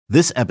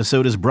This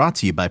episode is brought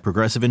to you by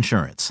Progressive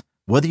Insurance.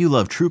 Whether you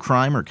love true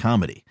crime or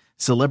comedy,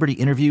 celebrity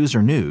interviews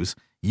or news,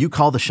 you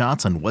call the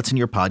shots on what's in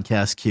your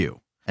podcast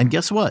queue. And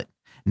guess what?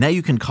 Now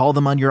you can call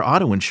them on your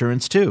auto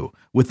insurance too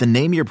with the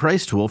Name Your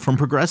Price tool from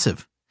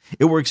Progressive.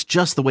 It works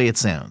just the way it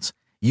sounds.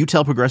 You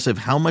tell Progressive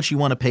how much you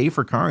want to pay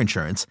for car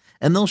insurance,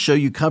 and they'll show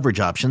you coverage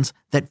options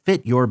that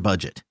fit your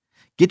budget.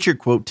 Get your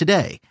quote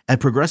today at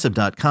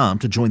Progressive.com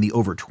to join the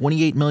over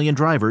 28 million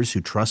drivers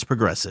who trust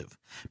Progressive.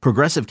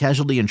 Progressive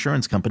Casualty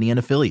Insurance Company and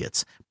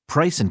Affiliates.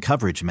 Price and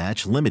coverage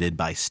match limited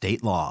by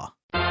state law.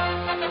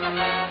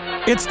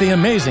 It's the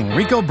Amazing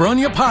Rico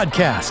Brogna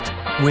podcast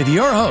with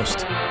your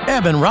host,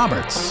 Evan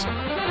Roberts.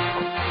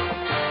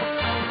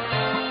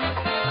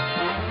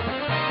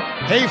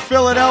 Hey,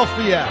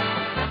 Philadelphia,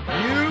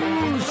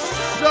 you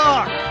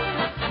suck.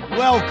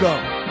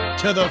 Welcome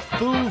to the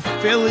Foo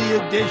Philly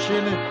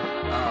Edition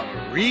of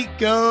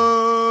Rico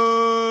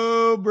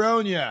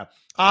Brogna.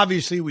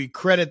 Obviously, we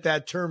credit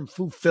that term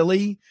Foo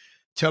Philly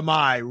to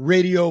my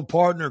radio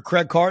partner,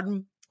 Craig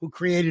Carton, who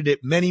created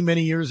it many,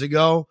 many years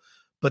ago.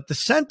 But the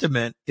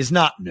sentiment is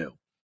not new.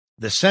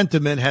 The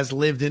sentiment has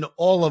lived in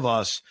all of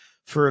us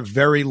for a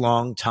very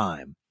long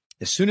time.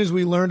 As soon as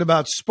we learned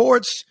about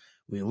sports,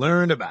 we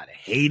learned about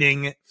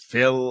hating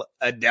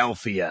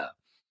Philadelphia.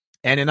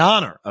 And in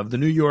honor of the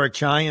New York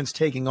Giants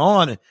taking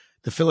on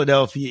the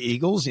Philadelphia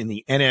Eagles in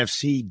the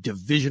NFC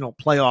divisional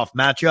playoff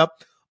matchup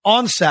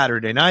on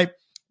Saturday night,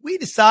 we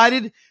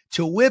decided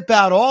to whip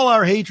out all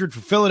our hatred for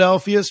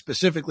Philadelphia,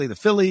 specifically the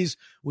Phillies,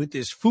 with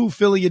this Foo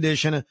Philly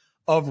edition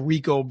of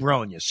Rico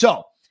Brogna.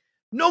 So,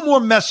 no more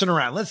messing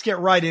around. Let's get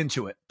right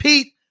into it.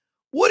 Pete,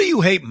 what do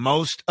you hate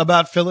most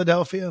about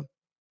Philadelphia?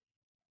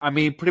 I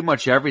mean, pretty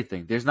much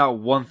everything. There's not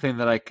one thing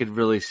that I could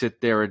really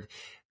sit there and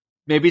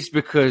maybe it's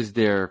because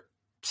they're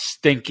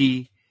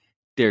stinky,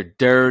 they're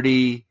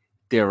dirty,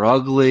 they're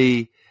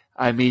ugly.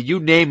 I mean, you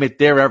name it,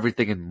 they're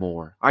everything and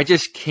more. I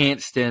just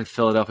can't stand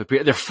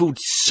Philadelphia. Their food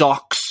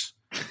sucks.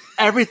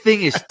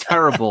 Everything is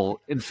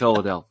terrible in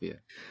Philadelphia.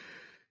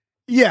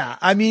 Yeah,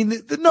 I mean,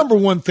 the number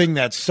one thing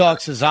that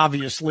sucks is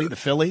obviously the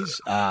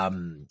Phillies.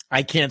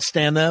 I can't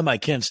stand them. I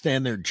can't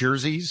stand their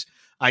jerseys.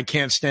 I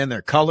can't stand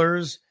their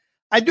colors.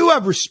 I do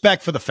have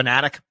respect for the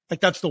fanatic.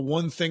 Like, that's the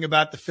one thing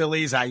about the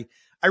Phillies. I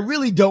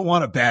really don't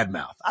want a bad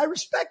mouth. I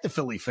respect the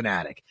Philly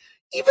fanatic.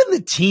 Even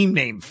the team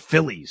name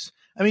Phillies.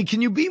 I mean,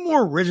 can you be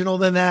more original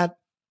than that?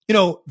 You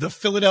know, the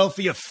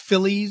Philadelphia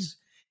Phillies.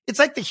 It's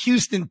like the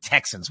Houston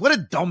Texans. What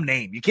a dumb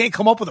name. You can't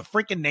come up with a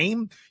freaking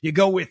name. You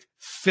go with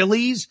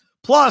Phillies.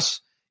 Plus,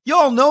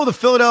 y'all know the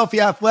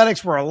Philadelphia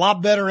Athletics were a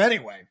lot better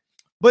anyway.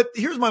 But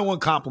here's my one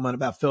compliment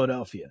about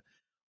Philadelphia.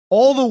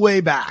 All the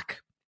way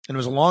back, and it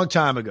was a long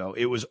time ago,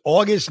 it was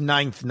August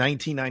 9th,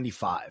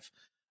 1995.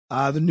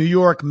 The New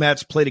York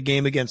Mets played a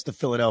game against the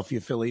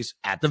Philadelphia Phillies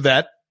at the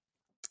Vet,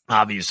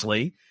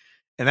 obviously.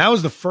 And that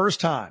was the first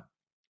time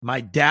my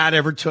dad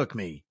ever took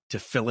me to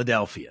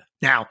Philadelphia.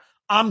 Now,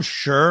 I'm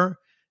sure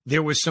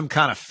there was some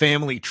kind of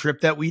family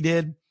trip that we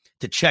did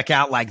to check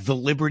out like the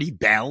Liberty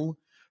Bell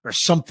or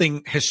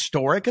something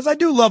historic, because I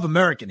do love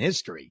American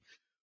history.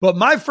 But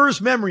my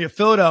first memory of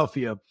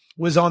Philadelphia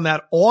was on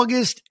that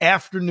August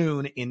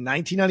afternoon in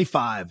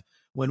 1995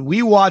 when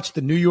we watched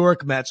the New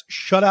York Mets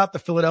shut out the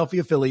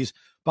Philadelphia Phillies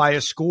by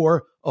a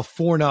score of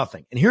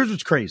 4-0. And here's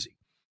what's crazy.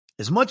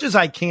 As much as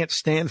I can't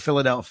stand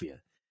Philadelphia,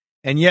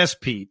 and yes,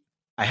 Pete,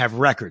 I have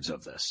records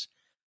of this,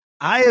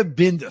 I have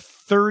been to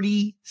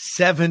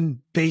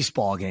 37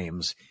 baseball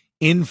games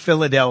in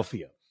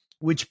Philadelphia,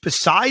 which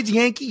besides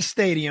Yankee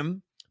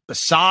Stadium,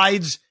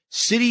 besides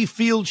Citi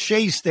Field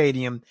Shea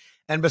Stadium,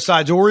 and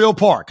besides Oriole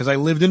Park, because I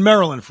lived in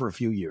Maryland for a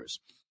few years,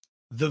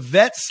 the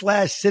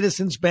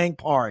Vet/Citizens Bank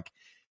Park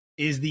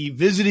is the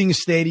visiting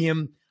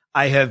stadium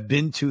I have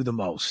been to the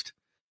most.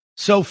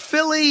 So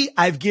Philly,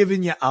 I've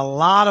given you a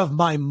lot of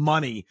my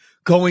money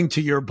going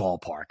to your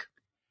ballpark.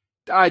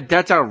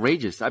 That's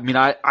outrageous. I mean,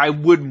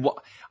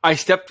 I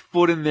stepped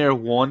foot in there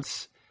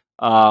once.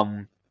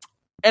 And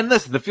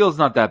listen, the field's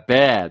not that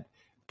bad,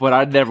 but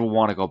I'd never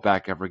want to go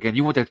back ever again.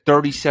 You went there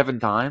 37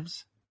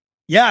 times?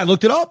 Yeah, I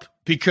looked it up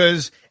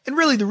because, and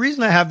really the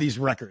reason I have these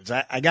records,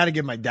 I got to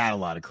give my dad a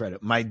lot of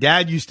credit. My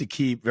dad used to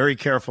keep very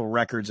careful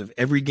records of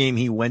every game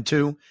he went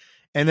to.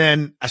 And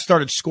then I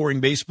started scoring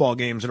baseball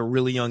games at a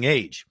really young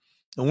age.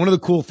 And one of the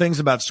cool things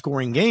about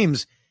scoring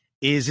games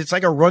is it's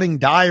like a running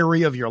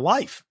diary of your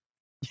life,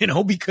 you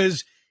know,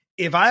 because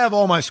if I have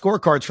all my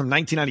scorecards from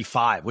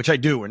 1995, which I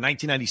do, or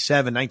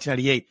 1997,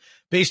 1998,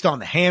 based on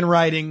the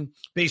handwriting,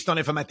 based on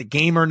if I'm at the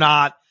game or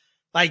not,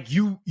 like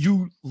you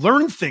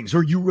learn things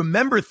or you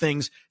remember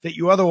things that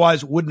you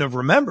otherwise wouldn't have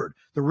remembered.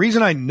 The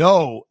reason I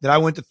know that I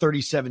went to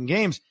 37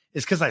 games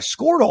is because I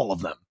scored all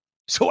of them.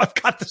 So I've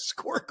got the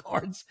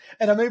scorecards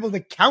and I'm able to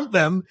count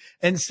them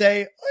and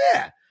say, oh,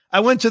 yeah, I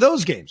went to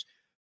those games.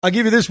 I'll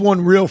give you this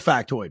one real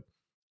factoid.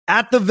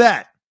 At the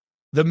Vet,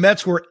 the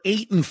Mets were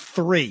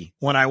 8-3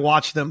 when I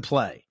watched them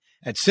play.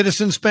 At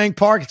Citizens Bank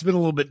Park, it's been a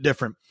little bit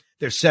different.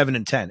 They're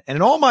 7-10. And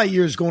in all my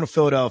years going to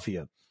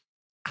Philadelphia,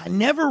 I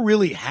never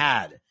really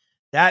had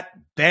that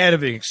bad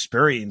of an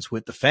experience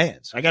with the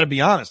fans. I got to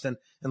be honest. And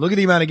and look at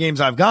the amount of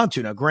games I've gone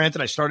to. Now,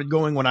 granted, I started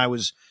going when I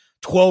was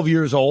 12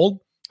 years old.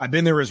 I've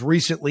been there as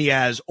recently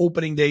as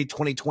opening day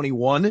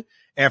 2021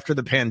 after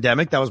the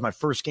pandemic. That was my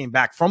first game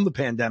back from the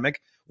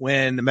pandemic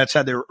when the Mets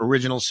had their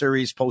original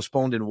series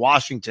postponed in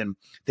Washington.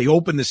 They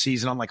opened the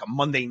season on like a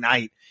Monday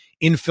night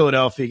in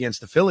Philadelphia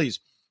against the Phillies.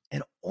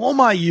 And all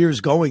my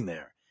years going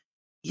there,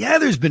 yeah,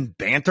 there's been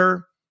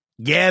banter.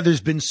 Yeah,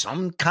 there's been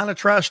some kind of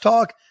trash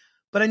talk,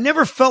 but I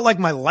never felt like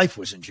my life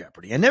was in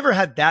jeopardy. I never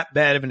had that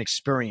bad of an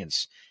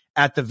experience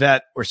at the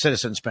Vet or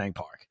Citizens Bank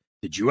Park.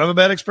 Did you have a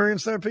bad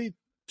experience there, Pete?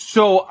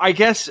 So I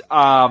guess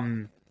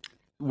when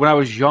I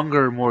was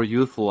younger and more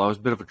youthful, I was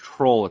a bit of a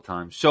troll at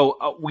times.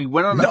 So we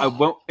went on.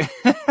 No.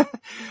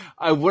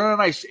 I went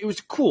on ice. It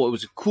was cool. It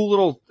was a cool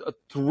little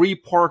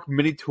 3-park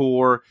mini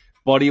tour.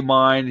 Buddy of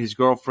mine, his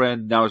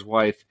girlfriend, now his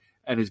wife,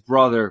 and his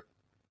brother.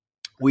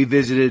 We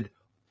visited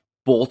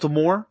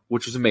Baltimore,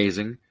 which was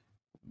amazing.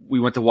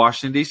 We went to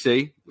Washington,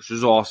 D.C., which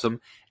was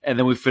awesome. And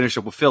then we finished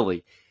up with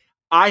Philly.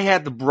 I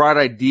had the bright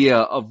idea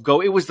of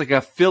it was like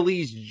a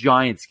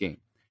Phillies-Giants game.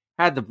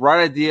 Had the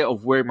bright idea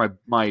of wearing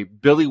my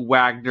Billy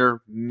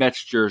Wagner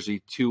Mets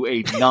jersey to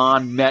a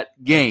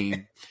non-Met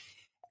game.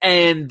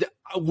 And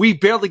we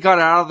barely got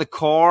out of the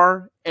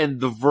car, and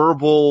the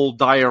verbal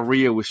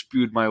diarrhea was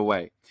spewed my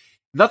way.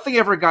 Nothing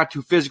ever got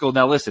too physical.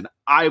 Now, listen,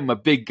 I'm a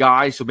big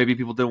guy, so maybe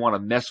people didn't want to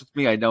mess with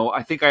me.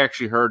 I think I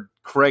actually heard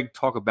Craig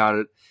talk about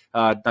it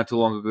not too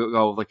long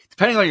ago. Like,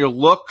 depending on your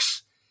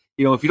looks,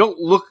 if you don't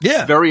look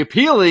very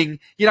appealing,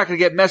 you're not going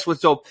to get messed with.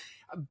 So,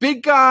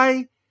 big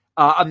guy.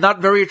 I'm not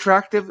very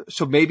attractive,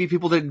 so maybe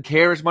people didn't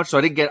care as much, so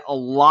I didn't get a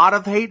lot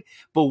of hate.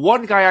 But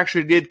one guy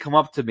actually did come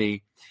up to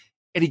me,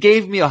 and he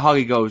gave me a hug.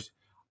 He goes,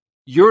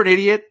 "You're an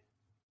idiot,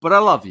 but I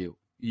love you.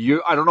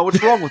 I don't know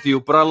what's wrong with you,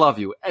 but I love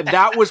you." And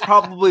that was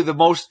probably the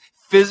most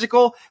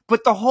physical.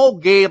 But the whole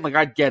game, like,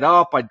 I'd get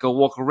up, I'd go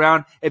walk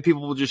around, and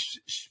people would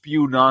just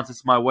spew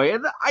nonsense my way.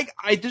 And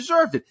I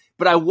deserved it.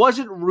 But I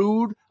wasn't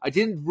rude. I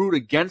didn't root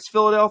against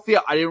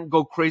Philadelphia. I didn't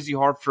go crazy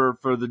hard for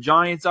the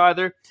Giants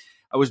either.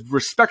 I was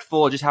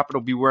respectful. I just happened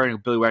to be wearing a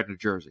Billy Wagner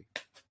jersey.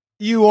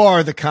 You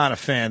are the kind of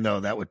fan, though,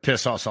 that would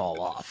piss us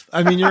all off.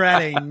 I mean, you're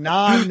at a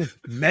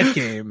non-Met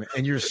game,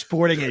 and you're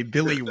sporting a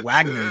Billy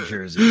Wagner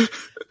jersey.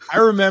 I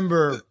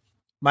remember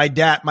my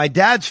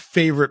dad's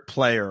favorite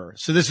player,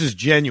 so this is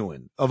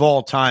genuine, of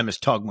all time, is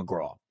Tug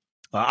McGraw.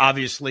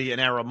 Obviously, an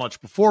era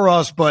much before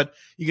us, but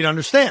you can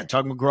understand.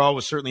 Tug McGraw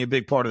was certainly a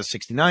big part of the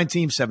 69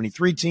 team,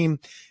 73 team,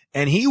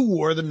 and he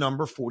wore the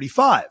number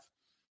 45.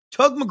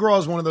 Tug McGraw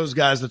is one of those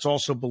guys that's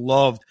also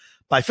beloved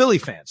by Philly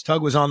fans.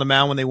 Tug was on the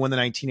mound when they won the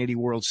 1980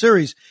 World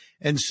Series.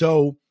 And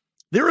so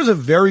there is a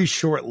very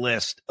short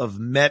list of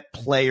Met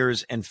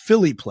players and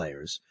Philly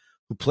players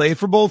who played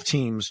for both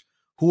teams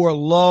who are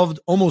loved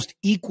almost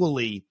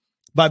equally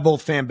by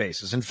both fan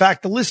bases. In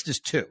fact, the list is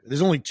 2.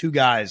 There's only 2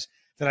 guys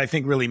that I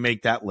think really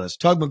make that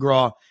list, Tug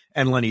McGraw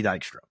and Lenny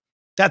Dykstra.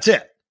 That's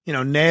it.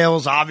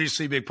 Nails,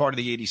 obviously a big part of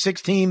the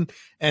 86 team.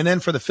 And then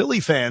for the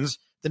Philly fans,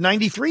 the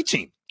 93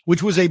 team,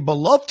 which was a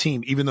beloved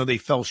team, even though they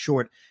fell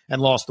short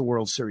and lost the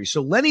World Series.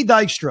 So Lenny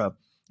Dykstra,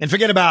 and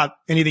forget about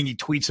anything he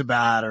tweets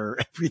about or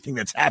everything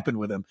that's happened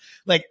with him.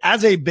 Like,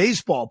 as a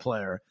baseball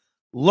player,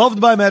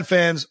 loved by Met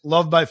fans,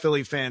 loved by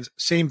Philly fans,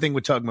 same thing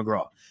with Tug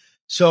McGraw.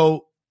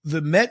 So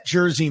the Met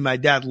jersey my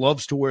dad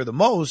loves to wear the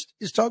most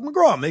is Tug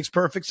McGraw. Makes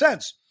perfect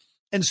sense.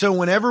 And so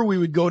whenever we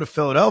would go to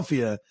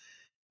Philadelphia,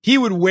 he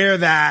would wear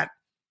that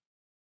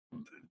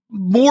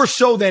more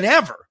so than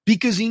ever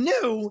because he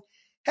knew,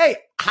 hey,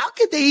 how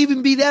could they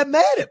even be that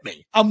mad at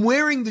me? I'm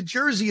wearing the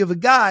jersey of a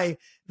guy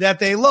that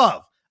they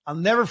love. I'll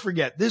never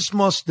forget. This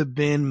must have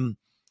been,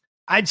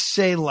 I'd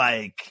say,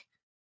 like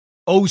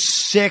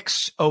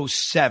 06,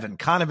 07,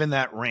 kind of in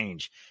that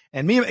range.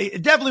 And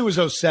it definitely was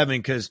 07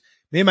 because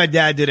me and my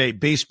dad did a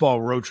baseball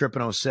road trip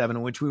in 07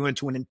 in which we went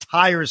to an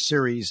entire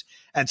series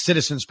at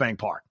Citizens Bank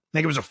Park. I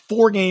think it was a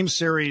 4-game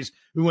series.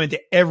 We went to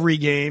every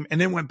game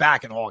and then went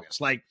back in August.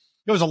 Like,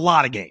 there was a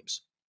lot of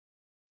games.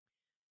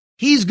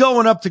 He's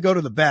going up to go to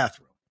the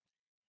bathroom.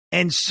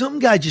 And some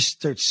guy just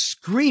starts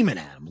screaming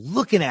at him,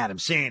 looking at him,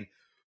 saying,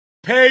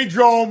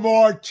 "Pedro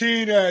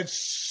Martinez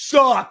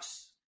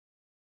sucks."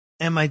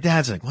 And my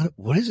dad's like,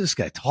 what is this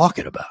guy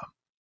talking about?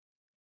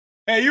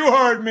 "Hey, you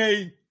heard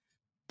me.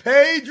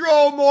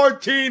 Pedro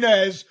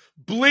Martinez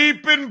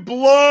bleeping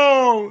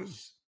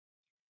blows."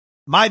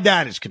 My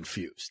dad is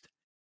confused.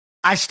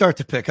 I start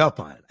to pick up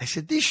on it. I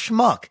said, this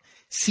schmuck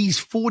sees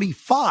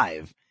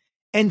 45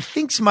 and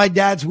thinks my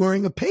dad's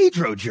wearing a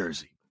Pedro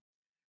jersey.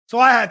 So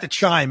I had to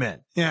chime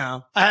in.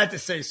 I had to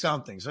say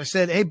something. So I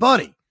said, "Hey,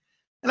 buddy."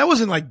 And I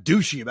wasn't like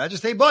douchey about it.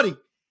 Just, "Hey, buddy,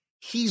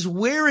 he's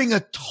wearing a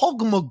Tug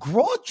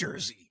McGraw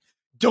jersey.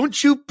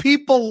 Don't you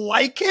people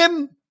like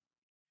him?"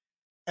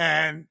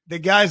 And the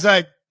guy's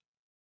like,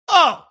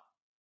 "Oh,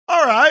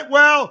 all right.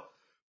 Well,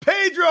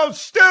 Pedro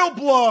still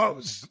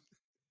blows."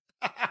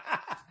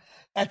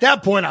 At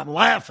that point, I'm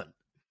laughing.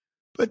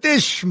 But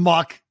this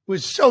schmuck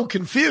was so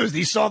confused.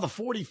 He saw the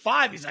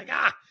 45. He's like,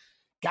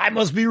 guy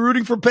must be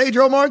rooting for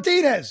Pedro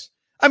Martinez.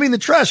 I mean, the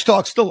trash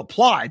talk still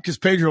applied because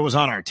Pedro was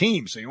on our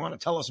team. So you want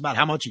to tell us about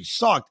how much he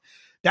sucked.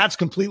 That's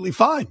completely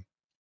fine.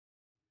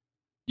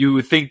 You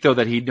would think, though,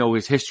 that he'd know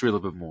his history a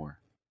little bit more.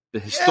 The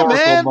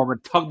historical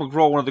moment. Tug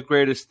McGraw, one of the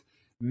greatest.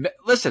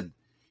 Listen,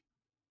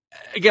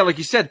 again, like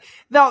you said.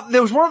 Now,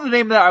 there was one other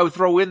name that I would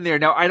throw in there.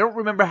 Now, I don't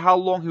remember how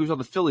long he was on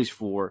the Phillies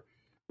for.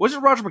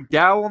 Wasn't Roger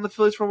McDowell on the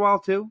Phillies for a while,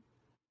 too?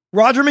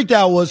 Roger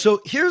McDowell was.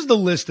 So here's the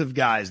list of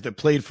guys that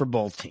played for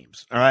both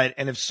teams. All right.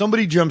 And if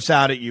somebody jumps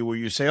out at you where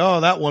you say,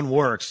 oh, that one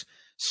works,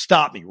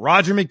 stop me.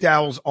 Roger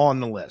McDowell's on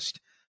the list.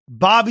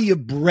 Bobby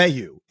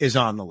Abreu is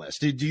on the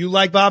list. Do you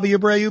like Bobby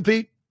Abreu,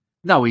 Pete?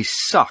 No, he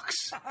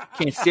sucks.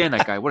 Can't stand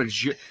that guy. What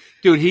a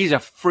dude, he's a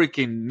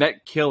freaking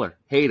Met killer.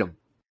 Hate him.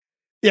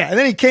 Yeah, and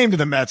then he came to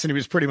the Mets, and he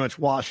was pretty much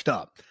washed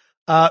up.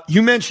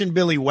 You mentioned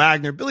Billy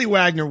Wagner. Billy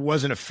Wagner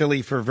wasn't a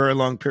Philly for a very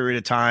long period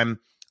of time.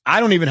 I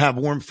don't even have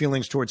warm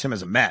feelings towards him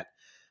as a Met,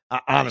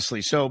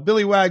 honestly. So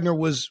Billy Wagner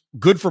was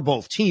good for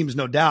both teams,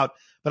 no doubt,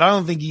 but I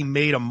don't think he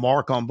made a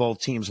mark on both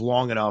teams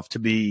long enough to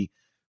be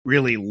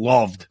really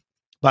loved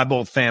by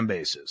both fan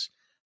bases.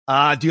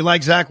 Do you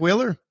like Zach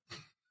Wheeler?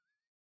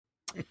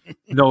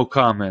 No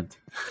comment.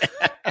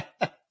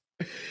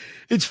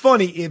 It's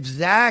funny, if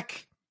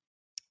Zach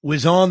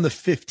was on the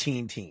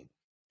 15 team,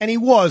 and he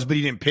was, but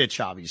he didn't pitch,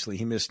 obviously.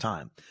 He missed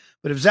time.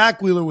 But if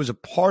Zach Wheeler was a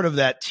part of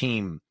that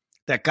team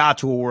that got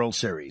to a World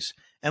Series,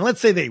 and let's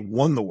say they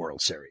won the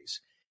World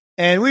Series,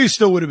 and we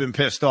still would have been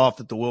pissed off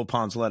that the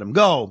Wilpons let him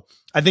go,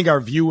 I think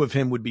our view of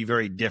him would be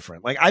very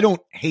different. Like, I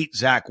don't hate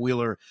Zach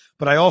Wheeler,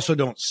 but I also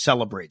don't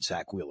celebrate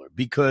Zach Wheeler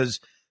because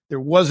there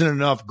wasn't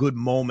enough good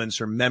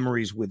moments or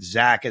memories with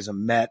Zach as a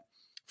Met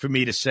for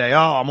me to say,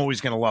 oh, I'm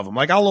always going to love him.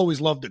 Like, I'll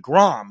always love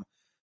DeGrom.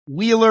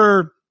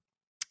 Wheeler,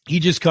 he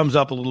just comes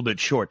up a little bit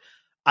short.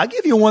 I'll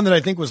give you one that I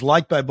think was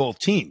liked by both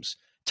teams.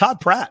 Todd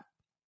Pratt.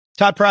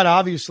 Todd Pratt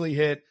obviously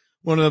hit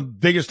one of the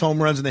biggest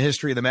home runs in the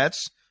history of the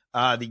Mets,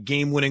 the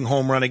game-winning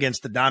home run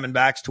against the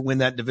Diamondbacks to win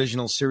that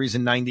divisional series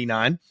in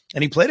 99.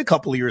 And he played a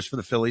couple of years for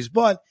the Phillies,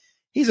 but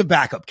he's a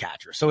backup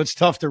catcher. So it's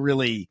tough to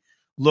really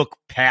look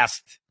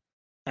past.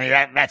 I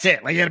mean, that's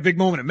it. Like, he had a big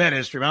moment in Met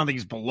history. I don't think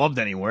he's beloved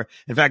anywhere.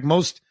 In fact,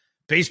 most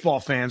baseball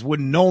fans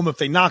wouldn't know him if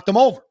they knocked him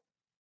over.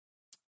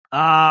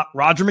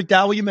 Roger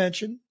McDowell, you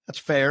mentioned. That's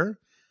fair.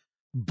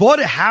 Bud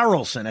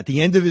Harrelson at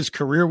the end of his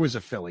career was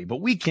a Philly, but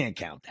we can't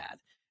count that.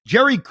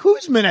 Jerry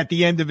Koosman at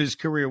the end of his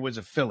career was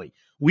a Philly.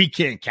 We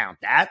can't count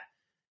that.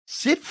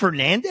 Sid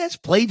Fernandez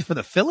played for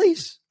the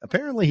Phillies?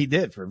 Apparently he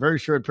did for a very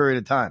short period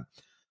of time.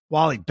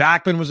 Wally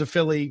Backman was a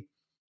Philly.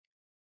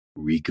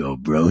 Rico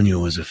Brogna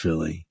was a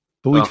Philly.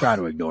 But we try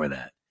to ignore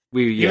that.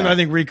 Even though I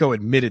think Rico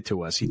admitted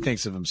to us, he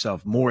thinks of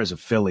himself more as a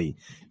Philly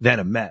than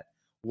a Met.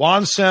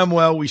 Juan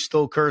Samuel, we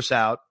still curse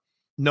out.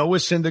 Noah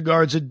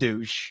Syndergaard's a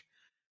douche.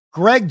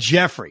 Greg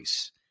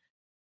Jeffries.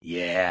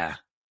 Yeah.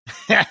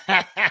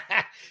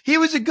 He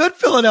was a good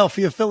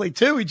Philadelphia Philly,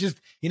 too.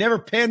 He never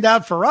panned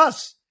out for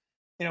us.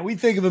 You know, we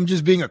think of him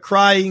just being a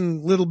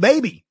crying little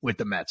baby with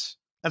the Mets.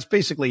 That's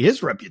basically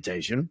his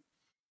reputation.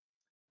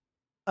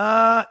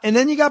 And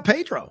then you got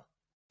Pedro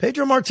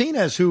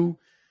Martinez, who,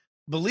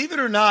 believe it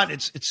or not,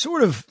 it's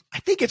sort of, I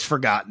think it's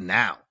forgotten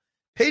now.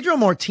 Pedro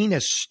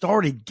Martinez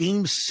started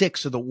Game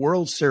 6 of the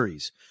World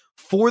Series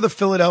for the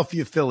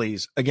Philadelphia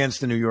Phillies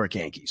against the New York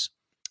Yankees.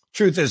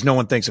 Truth is, no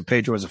one thinks of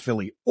Pedro as a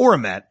Philly or a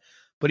Met,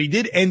 but he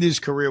did end his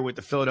career with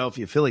the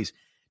Philadelphia Phillies.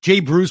 Jay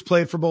Bruce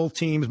played for both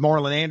teams.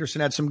 Marlon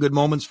Anderson had some good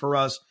moments for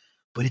us,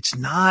 but it's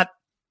not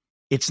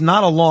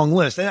a long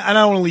list. And I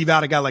don't want to leave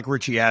out a guy like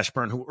Richie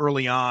Ashburn, who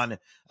early on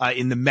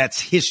in the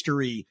Mets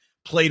history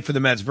played for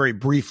the Mets very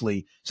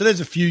briefly. So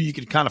there's a few you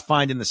could kind of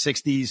find in the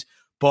 60s,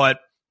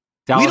 but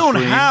we don't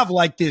have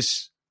like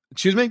this.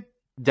 Excuse me?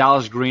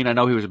 Dallas Green, I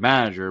know he was a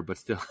manager, but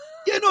still.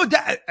 Yeah, no,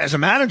 as a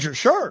manager,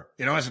 sure.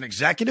 You know, as an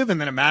executive and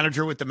then a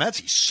manager with the Mets,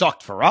 he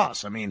sucked for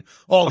us. I mean,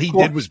 all he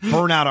did was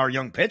burn out our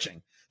young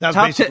pitching. That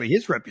was basically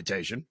his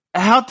reputation.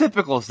 How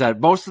typical is that?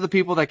 Most of the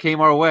people that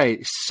came our way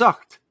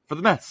sucked for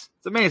the Mets.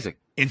 It's amazing.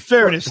 In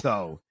fairness,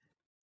 though,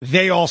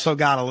 they also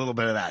got a little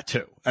bit of that,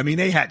 too. I mean,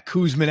 they had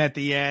Koosman at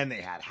the end.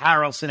 They had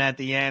Harrelson at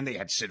the end. They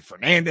had Sid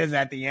Fernandez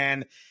at the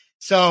end.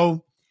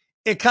 So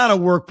it kind of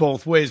worked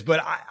both ways.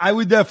 But I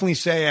would definitely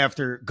say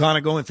after kind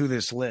of going through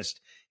this list,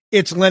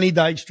 it's Lenny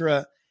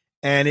Dykstra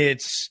and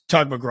it's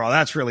Tug McGraw.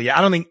 That's really,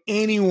 I don't think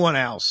anyone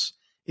else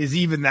is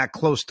even that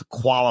close to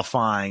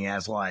qualifying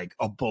as like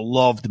a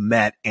beloved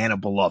Met and a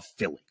beloved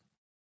Philly.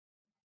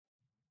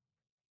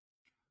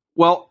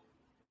 Well,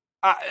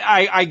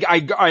 I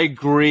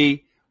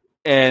agree.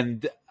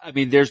 And I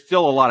mean, there's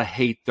still a lot of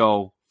hate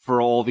though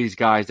for all these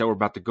guys that we're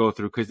about to go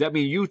through. Cause I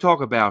mean, you talk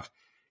about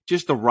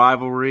just the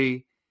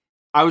rivalry.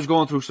 I was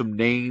going through some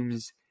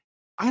names.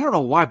 I don't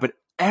know why, but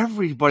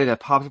everybody that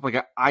pops up,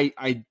 like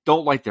I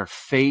don't like their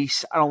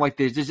face. I don't like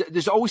this.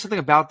 There's always something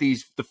about the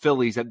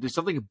Phillies that there's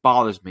something that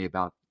bothers me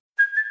about.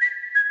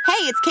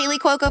 Hey, it's Kaylee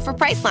Cuoco for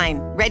Priceline.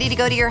 Ready to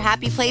go to your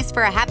happy place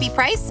for a happy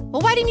price?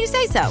 Well, why didn't you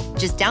say so?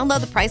 Just download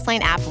the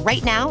Priceline app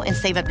right now and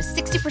save up to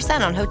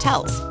 60% on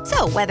hotels.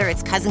 So whether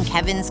it's Cousin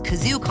Kevin's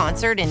Kazoo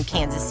Concert in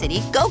Kansas City,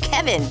 go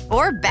Kevin,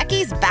 or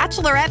Becky's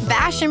Bachelorette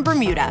Bash in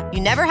Bermuda, you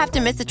never have to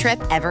miss a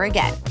trip ever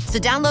again. So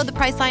download the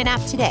Priceline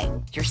app today.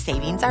 Your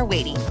savings are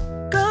waiting.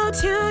 Go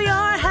to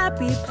your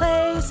happy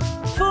place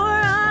for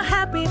a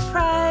happy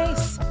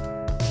price.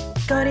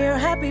 Go to your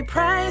happy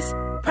price,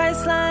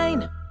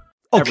 Priceline.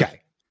 Okay.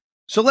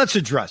 So let's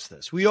address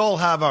this. We all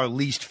have our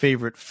least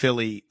favorite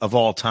Philly of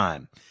all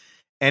time.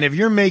 And if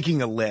you're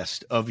making a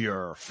list of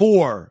your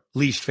 4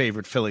 least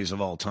favorite Phillies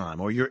of all time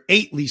or your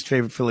 8 least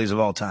favorite Phillies of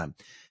all time,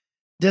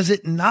 does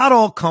it not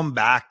all come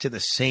back to the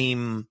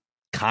same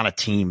kind of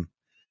team?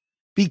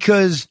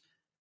 Because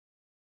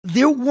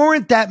there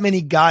weren't that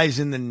many guys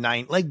in the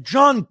 90s, like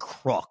John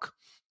Kruk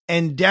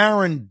and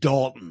Darren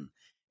Daulton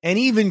and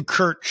even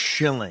Curt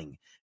Schilling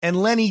and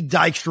Lenny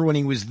Dykstra when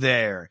he was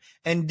there,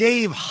 and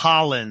Dave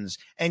Hollins,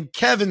 and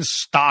Kevin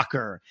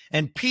Stocker,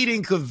 and Pete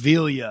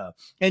Incaviglia,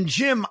 and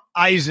Jim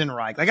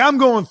Eisenreich. Like, I'm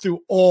going through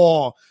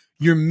all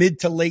your mid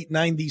to late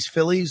 90s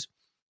Phillies.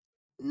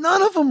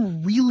 None of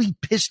them really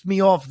pissed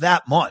me off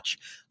that much.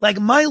 Like,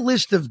 my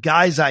list of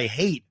guys I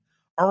hate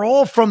are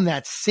all from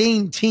that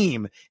same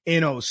team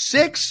in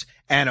 06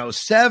 and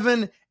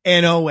 07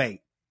 and 08.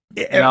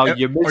 Now, are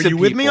you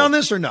with me on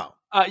this or no?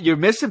 You're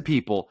missing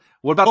people.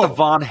 What about the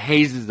Von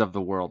Hayeses of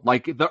the world?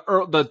 Like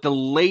the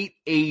late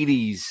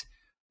 80s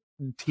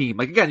team.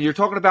 Like, again, you're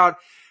talking about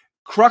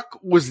Kruk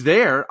was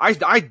there.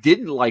 I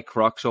didn't like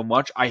Kruk so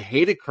much. I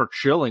hated Curt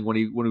Schilling when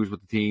he was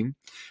with the team.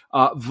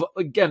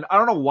 Again, I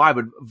don't know why,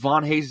 but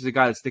Von Hayes is a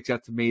guy that sticks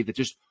out to me that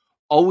just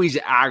always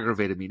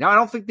aggravated me. Now, I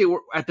don't think they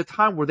were, at the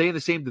time, were they in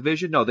the same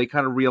division? No, they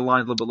kind of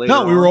realigned a little bit later.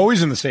 No, we were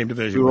always in the same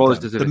division. We were always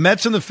the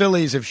Mets and the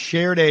Phillies have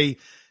shared a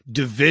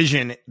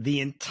division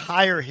the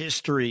entire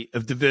history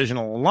of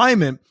divisional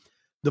alignment.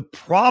 The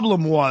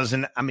problem was,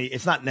 and I mean,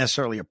 it's not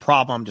necessarily a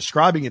problem, I'm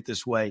describing it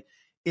this way,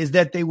 is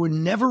that they were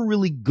never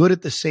really good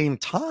at the same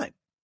time.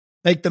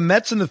 Like, the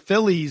Mets and the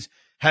Phillies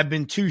have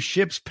been 2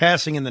 ships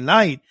passing in the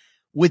night,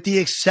 with the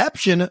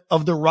exception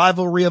of the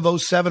rivalry of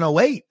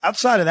 07-08.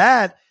 Outside of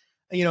that,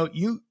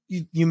 you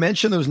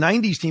mentioned those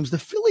 90s teams. The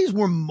Phillies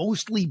were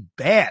mostly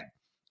bad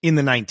in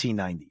the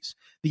 1990s.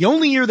 The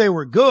only year they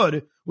were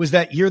good was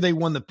that year they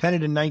won the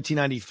pennant in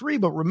 1993.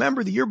 But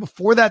remember, the year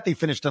before that, they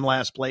finished in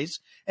last place.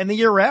 And the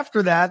year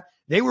after that,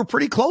 they were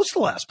pretty close to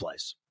last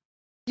place.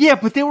 Yeah,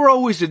 but they were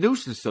always a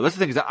nuisance, though. That's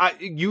the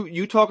thing.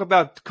 You talk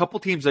about a couple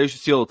teams I used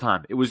to see all the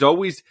time. It was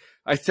always,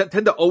 I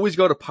tend to always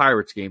go to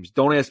Pirates games.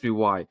 Don't ask me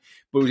why.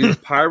 But it was either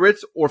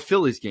Pirates or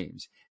Phillies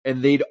games.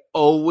 And they'd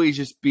always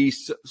just be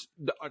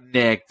a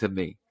nag to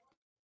me.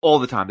 All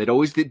the time. They'd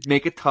always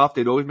make it tough.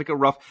 They'd always make it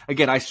rough.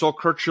 Again, I saw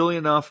Curt Schilling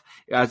enough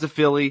as a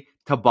Philly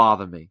to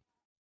bother me.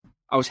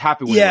 I was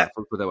happy when it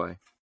put that way.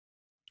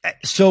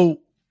 So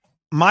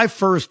my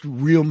first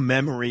real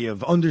memory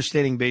of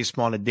understanding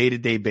baseball on a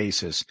day-to-day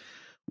basis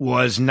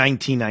was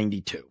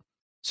 1992.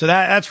 So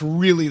that's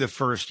really the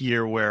first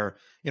year where,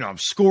 I'm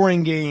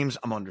scoring games,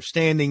 I'm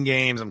understanding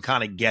games, I'm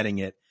kind of getting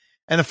it.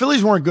 And the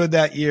Phillies weren't good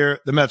that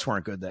year. The Mets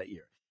weren't good that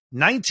year.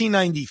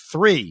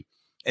 1993,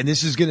 and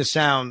this is going to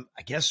sound,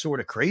 I guess, sort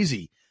of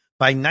crazy.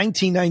 By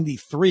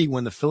 1993,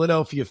 when the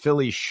Philadelphia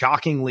Phillies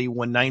shockingly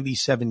won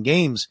 97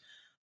 games,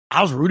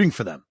 I was rooting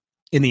for them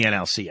in the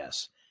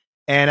NLCS.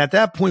 And at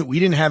that point, we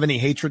didn't have any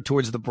hatred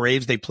towards the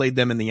Braves. They played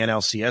them in the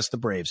NLCS, the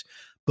Braves.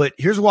 But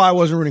here's why I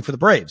wasn't rooting for the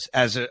Braves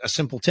as a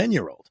simple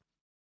 10-year-old.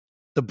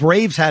 The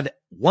Braves had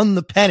won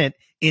the pennant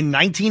in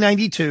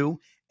 1992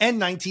 and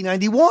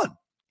 1991.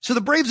 So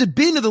the Braves had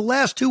been to the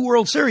last 2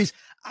 World Series.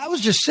 I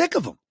was just sick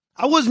of them.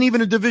 I wasn't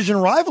even a division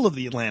rival of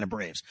the Atlanta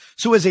Braves.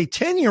 So as a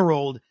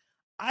 10-year-old,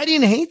 I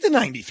didn't hate the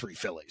 93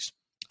 Phillies.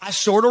 I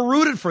sort of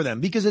rooted for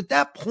them because at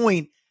that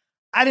point,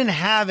 I didn't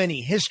have any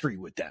history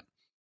with them.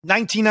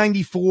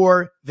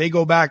 1994, they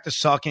go back to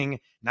sucking.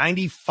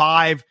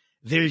 95,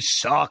 they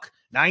suck.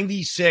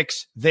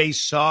 96, they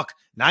suck.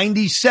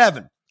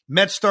 97,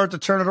 Mets start to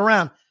turn it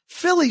around.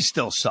 Phillies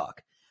still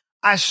suck.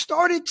 I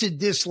started to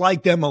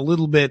dislike them a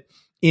little bit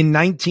in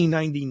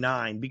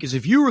 1999 because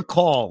if you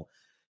recall,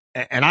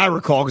 and I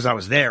recall because I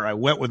was there, I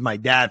went with my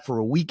dad for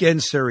a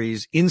weekend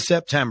series in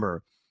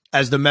September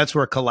as the Mets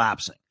were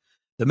collapsing.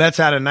 The Mets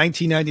had a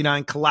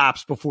 1999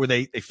 collapse before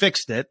they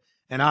fixed it.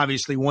 And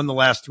obviously won the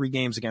last 3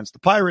 games against the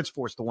Pirates,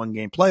 forced the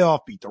 1-game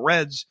playoff, beat the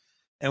Reds,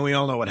 and we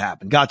all know what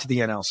happened. Got to the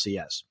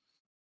NLCS.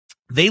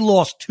 They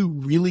lost 2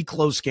 really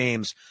close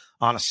games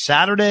on a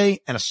Saturday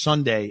and a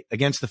Sunday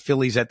against the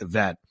Phillies at the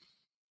Vet,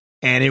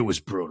 and it was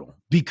brutal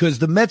because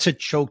the Mets had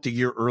choked a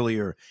year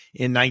earlier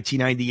in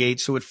 1998,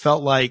 so it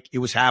felt like it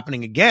was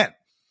happening again.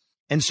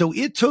 And so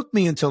it took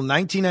me until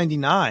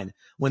 1999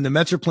 when the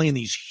Mets are playing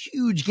these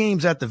huge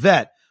games at the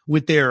Vet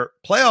with their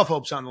playoff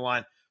hopes on the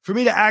line for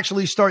me to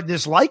actually start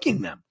disliking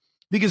them.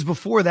 Because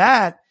before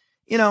that,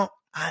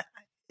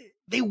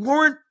 they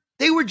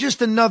were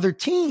just another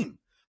team.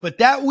 But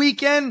that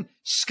weekend,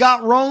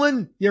 Scott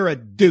Rowland, you're a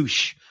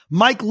douche.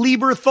 Mike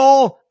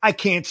Lieberthal, I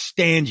can't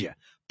stand you.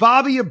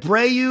 Bobby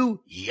Abreu,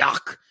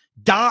 yuck.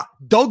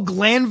 Doug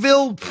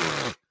Glanville,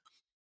 pfft.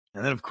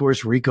 And then, of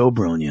course, Rico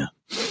Brogna.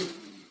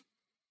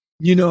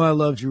 You know I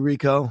loved you,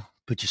 Rico,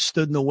 but you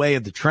stood in the way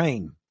of the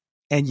train,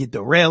 and you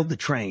derailed the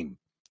train.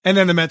 And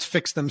then the Mets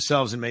fixed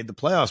themselves and made the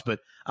playoffs. But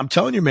I'm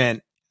telling you,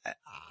 man,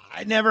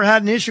 I never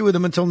had an issue with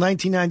them until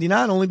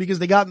 1999, only because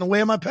they got in the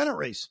way of my pennant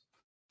race.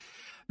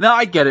 No,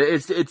 I get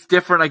it. It's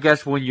different, I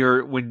guess, when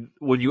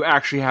you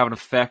actually have an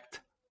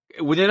effect.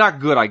 When they're not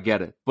good, I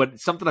get it. But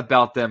something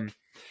about them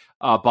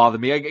bothered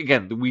me.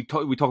 Again, we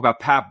talk about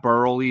Pat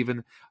Burrell,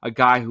 even a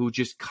guy who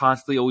just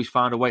constantly always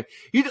found a way.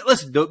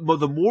 Listen,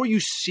 the more you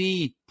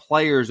see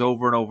players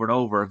over and over and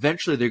over,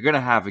 eventually they're going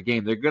to have a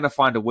game. They're going to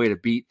find a way to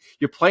beat.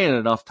 You're playing it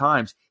enough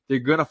times, they're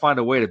going to find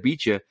a way to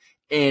beat you,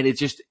 and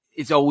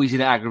it's always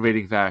in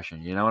aggravating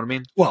fashion. You know what I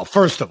mean? Well,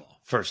 first of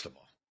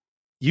all,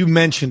 you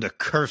mentioned a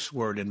curse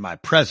word in my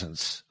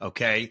presence,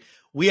 okay?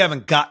 We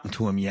haven't gotten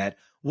to him yet.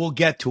 We'll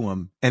get to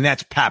him, and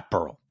that's Pat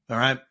Burrell, all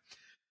right?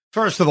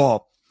 First of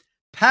all,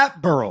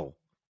 Pat Burrell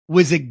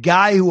was a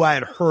guy who I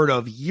had heard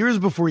of years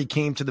before he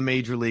came to the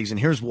major leagues, and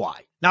here's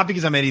why. Not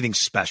because I'm anything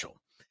special.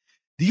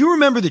 Do you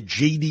remember the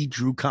J.D.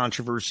 Drew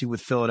controversy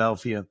with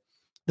Philadelphia?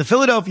 The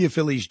Philadelphia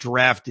Phillies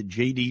drafted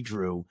J.D.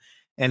 Drew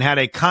and had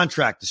a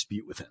contract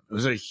dispute with him. It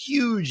was a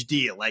huge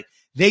deal. Like,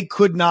 they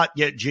could not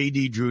get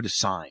J.D. Drew to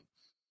sign.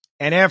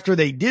 And after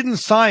they didn't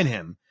sign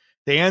him,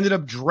 they ended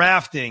up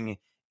drafting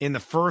in the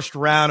first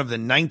round of the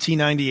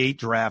 1998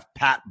 draft,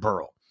 Pat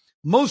Burrell.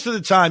 Most of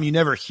the time, you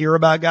never hear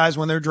about guys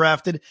when they're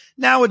drafted.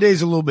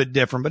 Nowadays, a little bit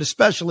different, but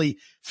especially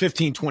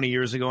 15, 20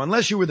 years ago,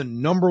 unless you were the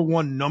number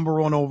one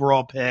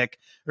overall pick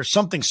or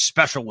something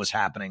special was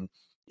happening,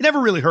 you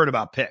never really heard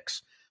about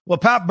picks. Well,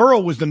 Pat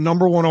Burrell was the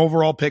number one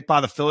overall pick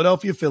by the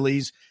Philadelphia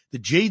Phillies. The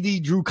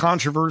J.D. Drew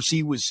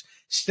controversy was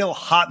still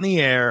hot in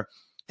the air.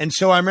 And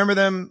so I remember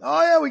them,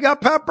 oh, yeah, we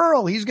got Pat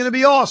Burrell. He's going to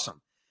be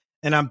awesome.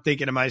 And I'm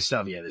thinking to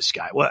myself, yeah, this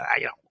guy,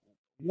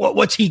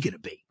 what's he going to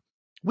be?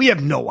 We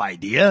have no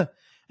idea.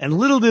 And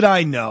little did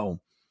I know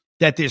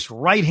that this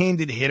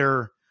right-handed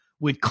hitter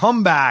would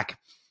come back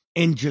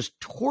and just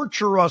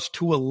torture us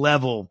to a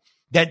level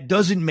that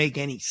doesn't make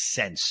any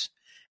sense.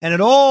 And it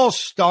all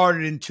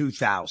started in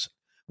 2000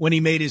 when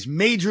he made his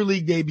major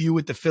league debut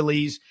with the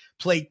Phillies,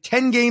 played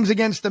 10 games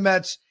against the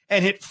Mets,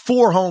 and hit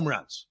 4 home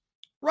runs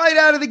right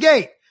out of the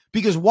gate.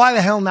 Because why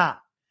the hell not?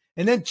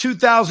 And then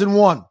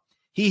 2001,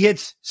 he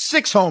hits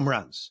 6 home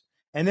runs.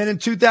 And then in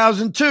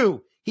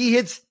 2002, he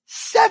hits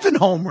 7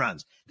 home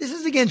runs. This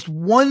is against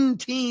one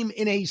team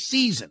in a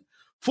season.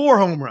 4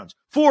 home runs,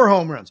 4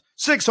 home runs,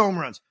 6 home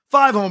runs,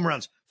 5 home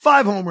runs,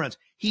 5 home runs.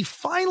 He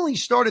finally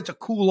started to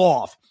cool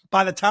off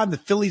by the time the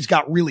Phillies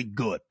got really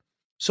good.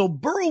 So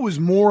Burrell was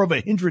more of a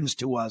hindrance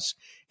to us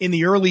in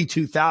the early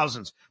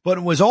 2000s, but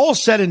it was all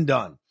said and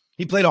done.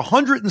 He played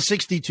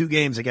 162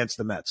 games against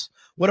the Mets.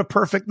 What a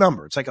perfect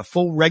number. It's like a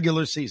full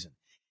regular season.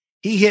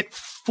 He hit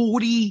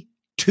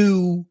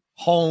 42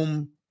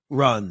 home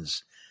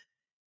runs.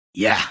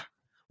 Yeah.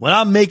 When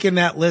I'm making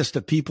that list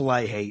of people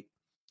I hate,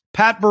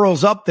 Pat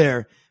Burrell's up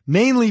there,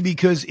 mainly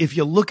because if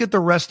you look at the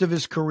rest of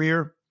his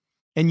career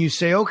and you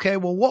say, okay,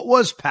 well, what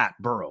was Pat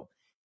Burrell?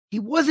 He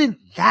wasn't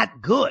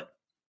that good.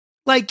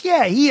 Like,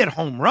 yeah, he had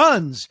home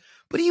runs,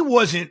 but he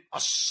wasn't a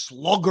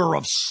slugger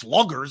of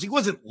sluggers. He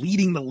wasn't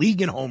leading the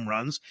league in home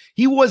runs.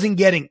 He wasn't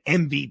getting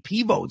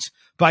MVP votes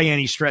by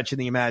any stretch of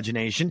the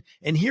imagination.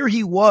 And here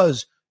he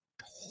was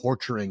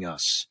torturing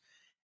us.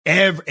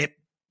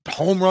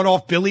 Home run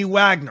off Billy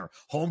Wagner,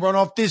 home run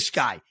off this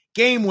guy,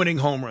 game-winning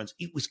home runs.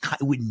 It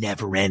would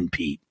never end,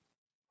 Pete.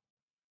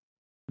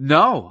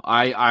 No,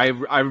 I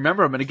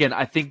remember him. And again,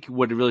 I think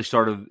what it really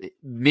started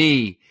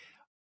me,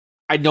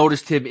 I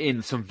noticed him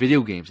in some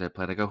video games I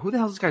played. I go, who the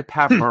hell is this guy,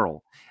 Pat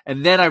Burrell?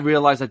 And then I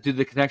realized I did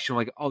the connection.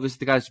 Like, oh, this is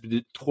the guy that's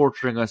been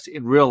torturing us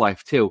in real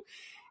life too.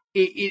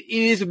 It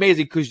is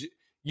amazing because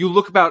you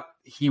look about.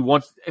 He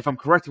once, if I'm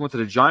correct, he went to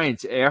the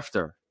Giants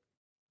after,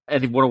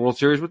 and he won a World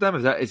Series with them.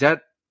 Is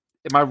that?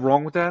 Am I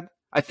wrong with that?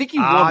 I think he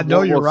won.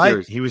 No, you're World right.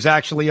 Series. He was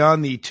actually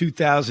on the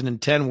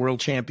 2010 World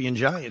Champion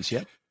Giants.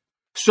 Yep.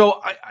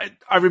 So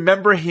I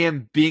remember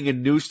him being a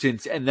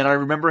nuisance, and then I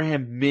remember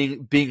him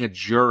being a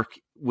jerk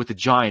with the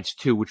Giants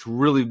too, which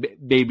really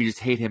made me just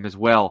hate him as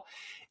well.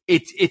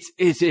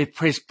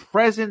 His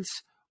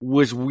presence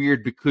was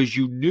weird because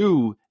you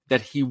knew that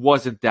he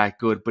wasn't that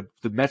good, but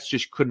the Mets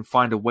just couldn't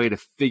find a way to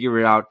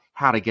figure out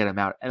how to get him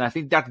out. And I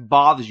think that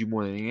bothers you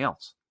more than anything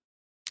else.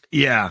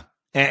 Yeah.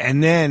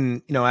 And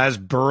then, as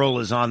Burrell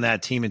is on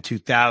that team in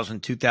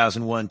 2000,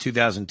 2001,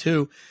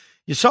 2002,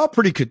 you saw a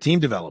pretty good team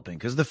developing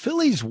because the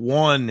Phillies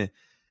won,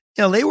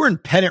 they were in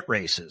pennant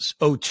races,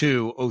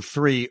 02,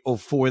 03,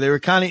 04. They were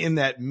kind of in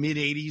that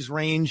mid-80s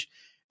range,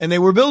 and they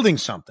were building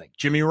something.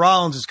 Jimmy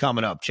Rollins is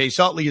coming up. Chase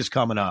Utley is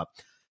coming up.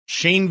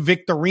 Shane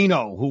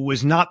Victorino, who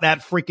was not that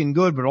freaking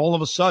good, but all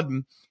of a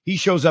sudden, he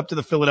shows up to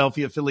the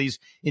Philadelphia Phillies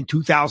in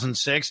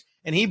 2006,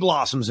 and he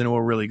blossoms into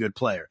a really good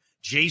player.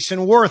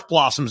 Jason Worth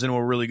blossoms into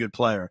a really good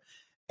player.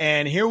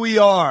 And here we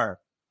are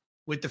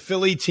with the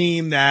Philly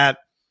team that,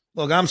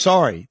 look, I'm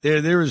sorry.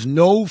 There is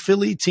no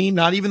Philly team,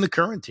 not even the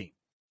current team,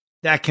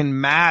 that can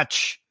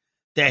match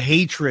the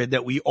hatred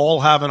that we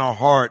all have in our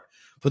heart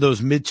for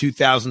those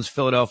mid-2000s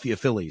Philadelphia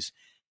Phillies.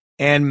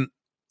 And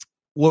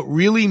what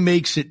really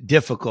makes it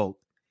difficult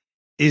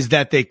is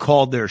that they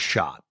called their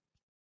shot.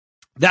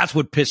 That's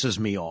what pisses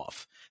me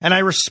off. And I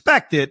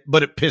respect it,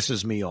 but it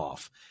pisses me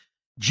off.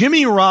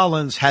 Jimmy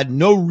Rollins had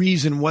no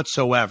reason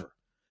whatsoever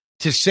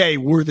to say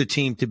we're the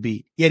team to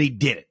beat, yet he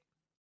did it.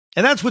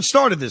 And that's what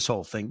started this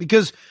whole thing,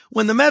 because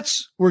when the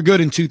Mets were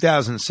good in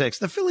 2006,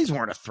 the Phillies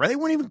weren't a threat. They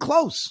weren't even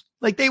close.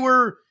 Like they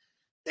weren't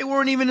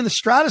even in the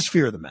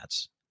stratosphere of the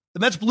Mets. The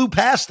Mets blew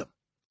past them.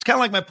 It's kind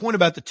of like my point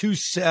about the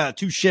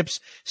two ships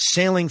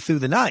sailing through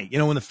the night. You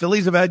know, when the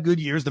Phillies have had good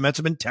years, the Mets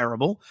have been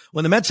terrible.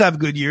 When the Mets have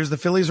good years, the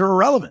Phillies are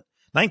irrelevant.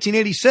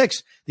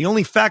 1986, the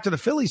only factor the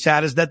Phillies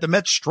had is that the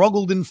Mets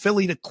struggled in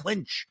Philly to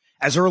clinch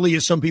as early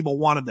as some people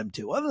wanted them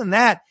to. Other than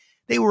that,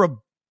 they were a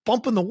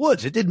bump in the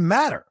woods. It didn't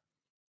matter.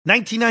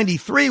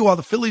 1993, while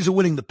the Phillies are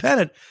winning the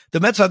pennant, the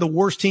Mets are the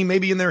worst team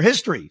maybe in their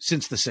history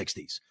since the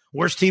 60s.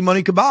 Worst team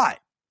money could buy.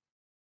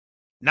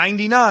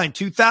 99,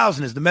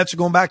 2000, as the Mets are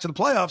going back to the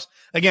playoffs,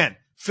 again,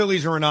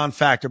 Phillies are a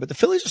non-factor, but the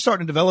Phillies are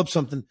starting to develop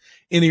something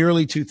in the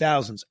early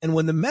 2000s. And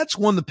when the Mets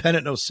won the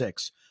pennant in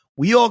 06,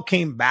 we all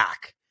came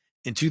back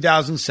in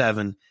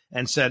 2007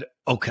 and said,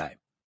 okay,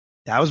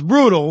 that was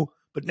brutal,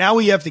 but now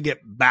we have to get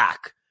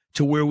back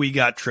to where we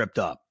got tripped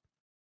up.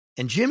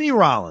 And Jimmy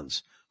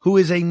Rollins, who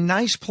is a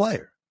nice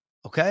player,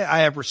 okay, I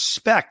have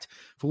respect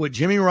for what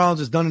Jimmy Rollins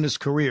has done in his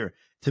career.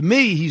 To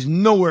me, he's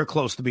nowhere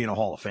close to being a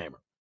Hall of Famer.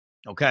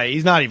 Okay,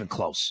 he's not even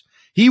close.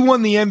 He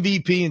won the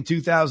MVP in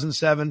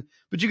 2007,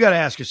 but you got to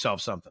ask yourself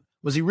something.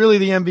 Was he really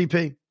the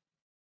MVP?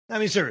 I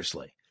mean,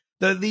 seriously.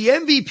 The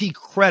MVP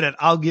credit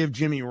I'll give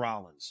Jimmy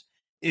Rollins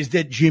is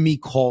that Jimmy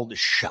called a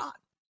shot.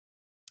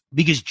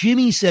 Because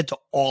Jimmy said to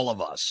all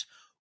of us,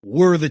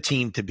 we're the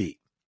team to beat.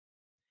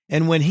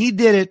 And when he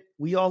did it,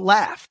 we all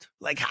laughed.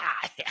 Like,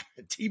 yeah,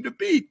 the team to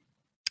beat.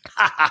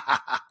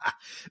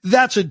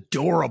 That's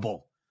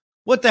adorable.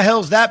 What the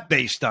hell's that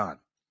based on?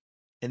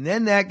 And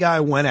then that guy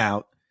went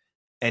out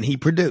and he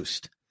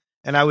produced.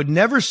 And I would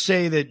never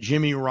say that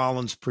Jimmy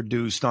Rollins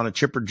produced on a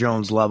Chipper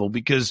Jones level,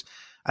 because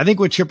I think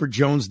what Chipper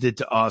Jones did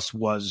to us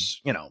was,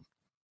 you know,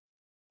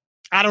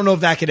 I don't know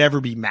if that could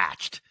ever be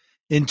matched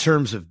in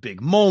terms of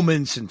big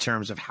moments, in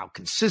terms of how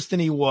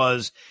consistent he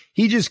was.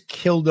 He just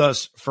killed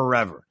us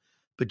forever.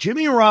 But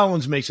Jimmy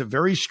Rollins makes a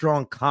very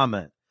strong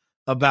comment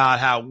about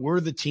how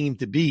we're the team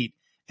to beat.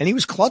 And he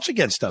was clutch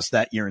against us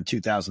that year in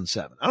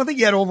 2007. I don't think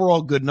he had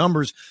overall good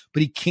numbers,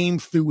 but he came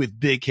through with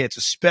big hits,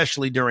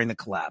 especially during the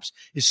collapse,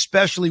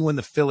 especially when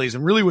the Phillies,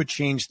 and really what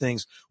changed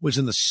things was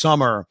in the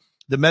summer,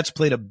 the Mets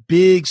played a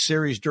big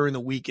series during the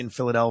week in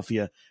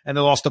Philadelphia, and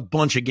they lost a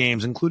bunch of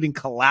games, including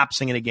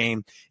collapsing in a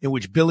game in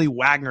which Billy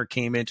Wagner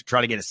came in to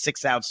try to get a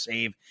 6-out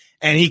save,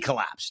 and he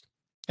collapsed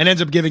and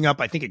ends up giving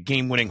up, I think, a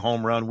game-winning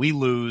home run. We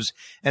lose,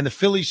 and the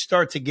Phillies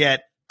start to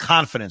get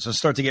confidence and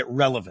start to get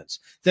relevance.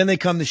 Then they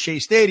come to Shea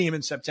Stadium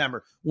in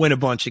September, win a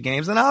bunch of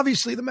games, and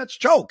obviously the Mets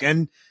choke.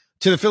 And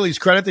to the Phillies'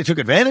 credit, they took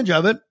advantage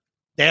of it.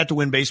 They had to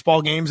win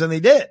baseball games, and they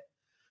did.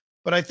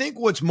 But I think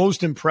what's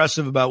most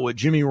impressive about what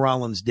Jimmy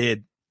Rollins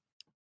did,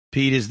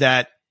 Pete, is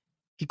that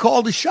he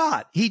called a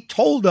shot. He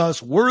told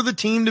us we're the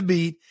team to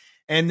beat,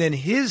 and then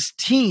his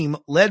team,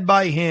 led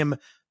by him,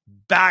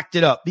 backed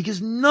it up,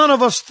 because none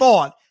of us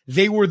thought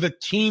they were the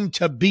team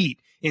to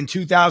beat in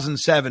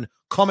 2007,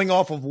 coming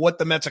off of what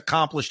the Mets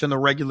accomplished in the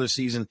regular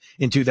season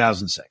in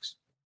 2006.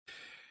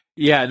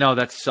 Yeah, no,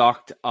 that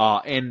sucked.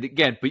 And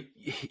again, but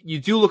you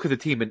do look at the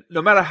team, and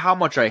no matter how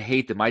much I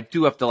hate them, I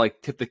do have to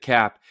tip the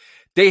cap.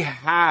 They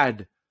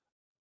had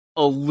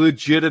a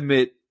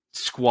legitimate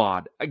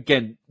squad.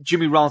 Again,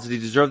 Jimmy Rollins, did he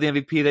deserve the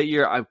MVP that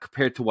year? I've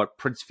compared to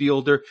Prince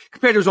Fielder,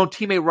 compared to his own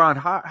teammate Ron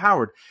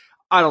Howard.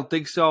 I don't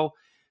think so.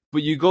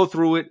 But you go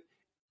through it.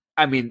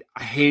 I mean,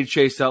 I hated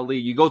Chase Utley.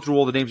 You go through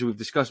all the names that we've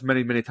discussed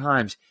many, many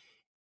times.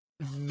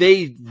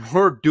 They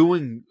were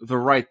doing the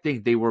right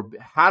thing. They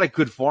had a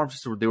good farm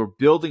system. They were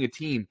building a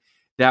team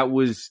that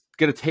was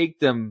going to take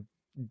them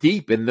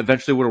deep and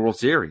eventually win a World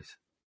Series.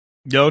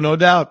 No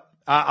doubt.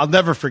 I'll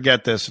never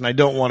forget this, and I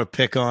don't want to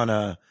pick on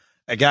a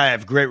guy I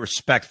have great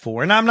respect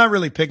for. And I'm not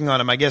really picking on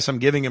him. I guess I'm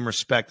giving him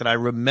respect. That I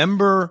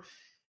remember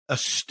a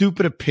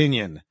stupid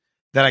opinion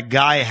that a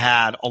guy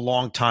had a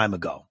long time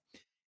ago,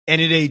 and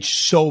it aged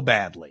so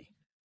badly.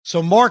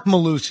 So Mark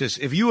Malusis,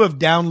 if you have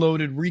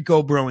downloaded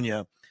Rico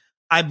Bronya,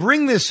 I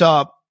bring this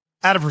up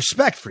out of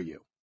respect for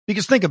you,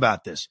 because think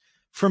about this.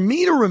 For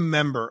me to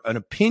remember an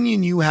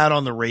opinion you had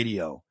on the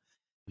radio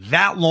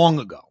that long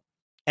ago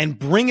and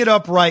bring it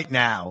up right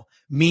now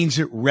means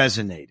it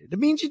resonated. It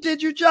means you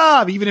did your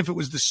job, even if it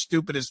was the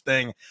stupidest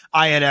thing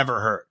I had ever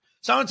heard.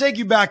 So I'm going to take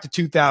you back to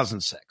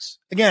 2006.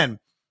 Again,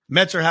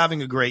 Mets are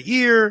having a great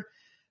year.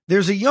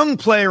 There's a young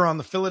player on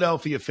the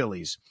Philadelphia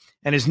Phillies,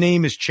 and his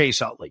name is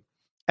Chase Utley.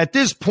 At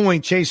this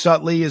point, Chase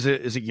Utley is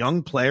a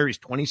young player. He's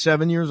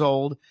 27 years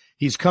old.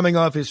 He's coming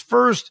off his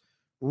first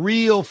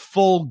real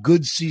full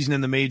good season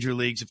in the major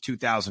leagues of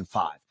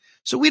 2005.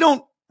 So we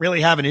don't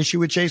really have an issue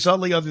with Chase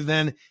Utley other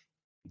than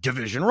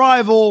division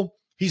rival.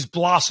 he's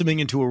blossoming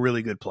into a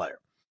really good player.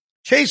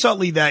 Chase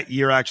Utley that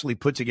year actually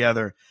put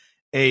together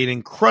an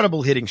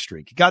incredible hitting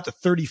streak. He got to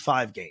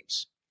 35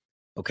 games.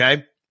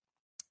 Okay.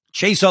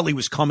 Chase Utley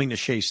was coming to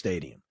Shea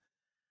Stadium,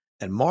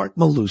 and Mark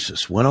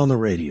Malusis went on the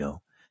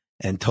radio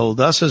and told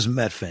us as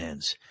Met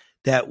fans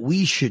that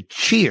we should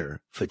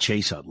cheer for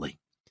Chase Utley.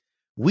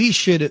 We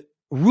should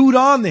root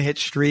on the hit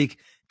streak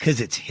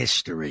because it's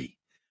history,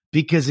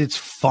 because it's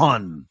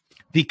fun,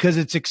 because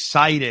it's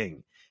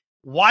exciting.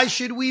 Why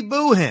should we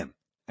boo him?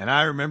 And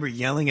I remember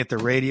yelling at the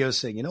radio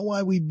saying, you know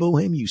why we boo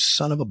him, you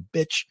son of a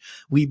bitch?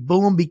 We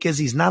boo him because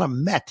he's not a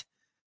Met.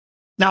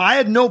 Now, I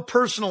had no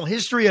personal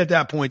history at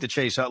that point to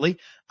Chase Utley.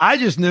 I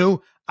just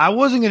knew I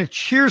wasn't going to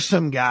cheer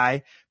some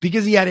guy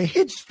because he had a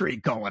hit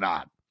streak going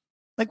on.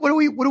 Like, what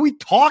are we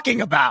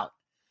talking about?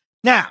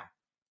 Now,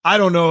 I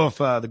don't know if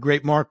the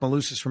great Mark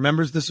Malusis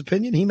remembers this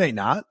opinion. He may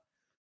not.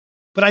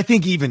 But I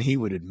think even he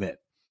would admit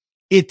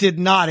it did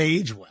not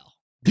age well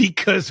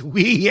because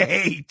we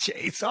hate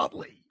Chase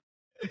Utley.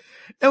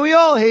 And we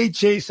all hate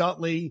Chase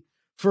Utley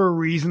for a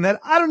reason that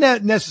I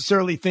don't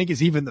necessarily think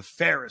is even the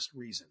fairest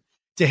reason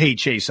to hate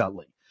Chase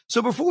Utley.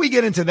 So before we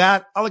get into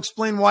that, I'll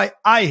explain why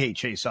I hate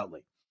Chase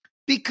Utley.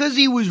 Because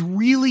he was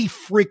really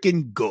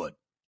freaking good.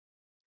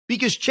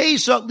 Because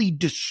Chase Utley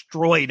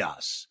destroyed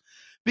us.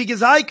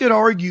 Because I could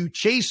argue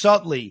Chase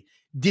Utley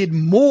did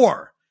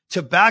more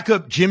to back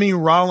up Jimmy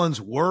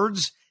Rollins'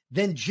 words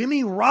than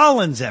Jimmy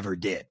Rollins ever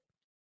did.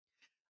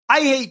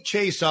 I hate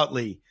Chase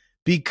Utley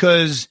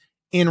because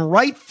in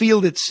right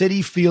field at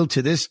Citi Field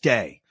to this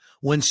day,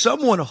 when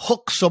someone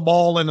hooks a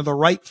ball into the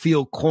right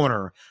field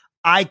corner,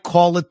 I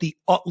call it the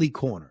Utley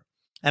corner.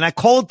 And I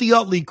call it the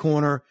Utley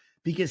corner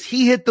because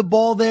he hit the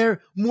ball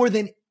there more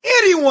than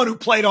anyone who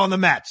played on the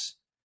Mets.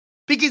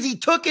 Because he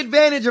took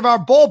advantage of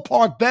our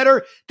ballpark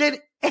better than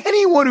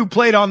anyone who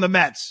played on the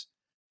Mets.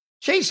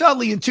 Chase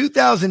Utley in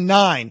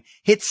 2009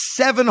 hit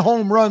 7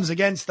 home runs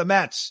against the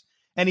Mets,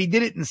 and he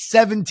did it in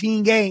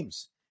 17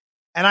 games.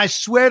 And I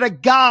swear to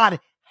God,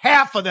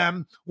 half of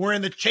them were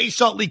in the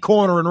Chase Utley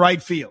corner in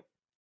right field.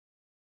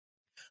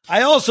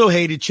 I also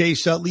hated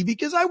Chase Utley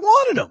because I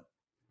wanted him.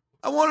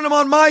 I wanted him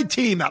on my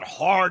team, that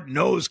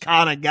hard-nosed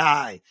kind of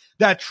guy,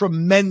 that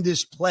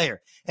tremendous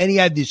player. And he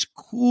had this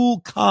cool,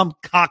 calm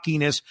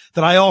cockiness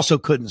that I also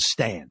couldn't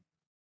stand.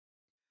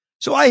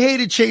 So I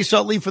hated Chase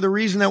Utley for the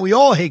reason that we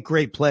all hate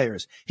great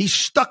players. He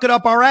stuck it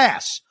up our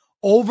ass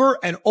over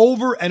and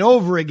over and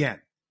over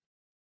again.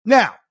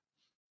 Now,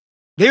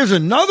 there's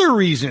another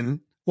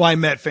reason why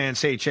Met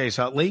fans hate Chase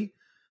Utley,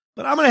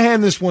 but I'm going to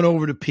hand this one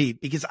over to Pete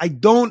because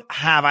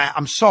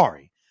I'm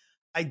sorry.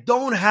 I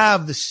don't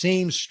have the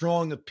same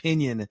strong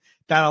opinion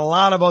that a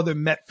lot of other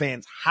Met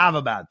fans have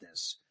about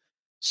this.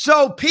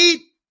 So,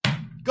 Pete,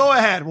 go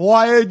ahead.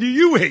 Why do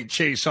you hate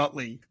Chase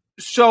Utley?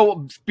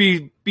 So,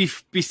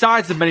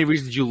 besides the many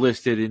reasons you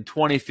listed, in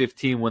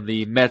 2015 when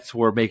the Mets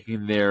were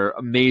making their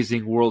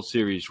amazing World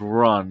Series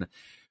run,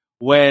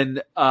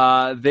 when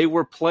they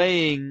were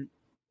playing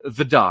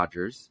the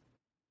Dodgers,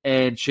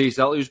 and Chase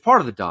Utley was part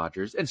of the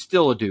Dodgers, and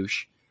still a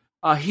douche,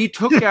 he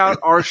took out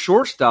our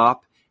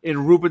shortstop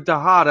in Ruben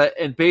Tejada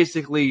and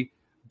basically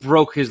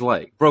broke his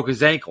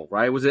ankle,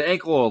 right? It was an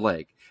ankle or a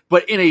leg,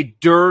 but in a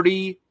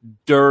dirty,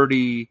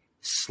 dirty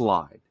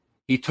slide.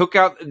 He took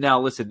out, now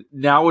listen,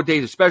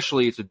 nowadays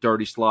especially it's a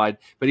dirty slide,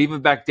 but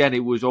even back then it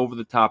was over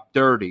the top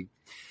dirty.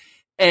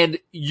 And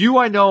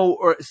I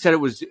know said it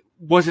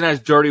wasn't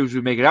as dirty as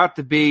we make it out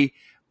to be,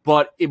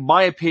 but in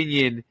my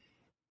opinion,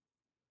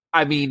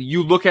 I mean,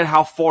 you look at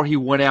how far he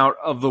went out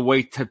of the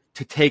way to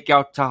take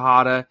out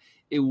Tejada.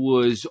 It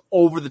was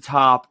over the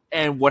top.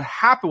 And what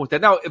happened with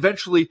that? Now,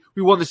 eventually,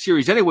 we won the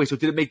series anyway, so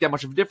did it make that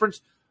much of a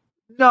difference?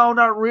 No,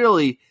 not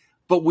really.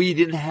 But we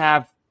didn't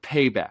have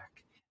payback.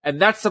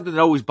 And that's something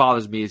that always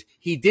bothers me is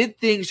he did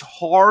things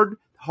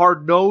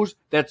hard-nosed.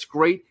 That's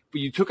great. But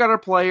you took out a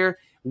player.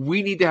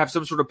 We need to have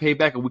some sort of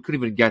payback, and we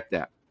couldn't even get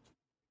that.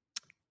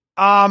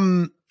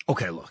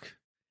 Okay, look.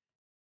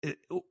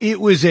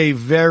 It was a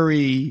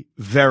very,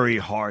 very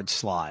hard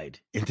slide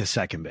into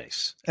second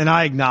base. And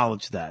I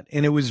acknowledge that.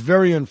 And it was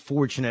very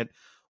unfortunate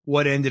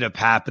what ended up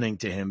happening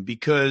to him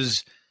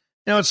because,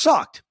 it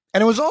sucked.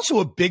 And it was also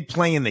a big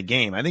play in the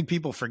game. I think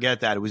people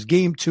forget that. It was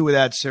game 2 of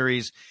that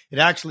series. It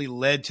actually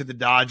led to the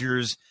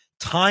Dodgers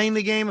tying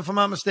the game, if I'm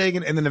not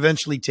mistaken, and then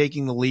eventually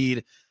taking the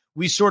lead.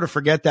 We sort of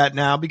forget that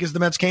now because the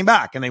Mets came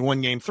back and they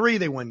won game 3.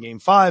 They won game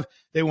 5.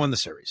 They won the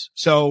series.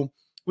 So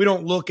we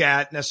don't look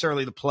at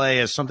necessarily the play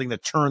as something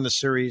that turned the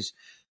series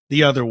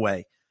the other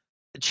way.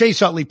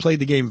 Chase Utley played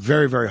the game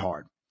very, very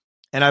hard.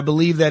 And I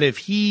believe that if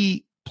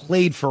he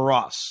played for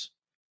us,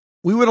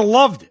 we would have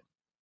loved it.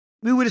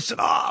 We would have said,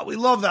 we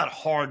love that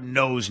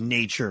hard-nosed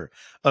nature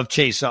of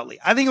Chase Utley.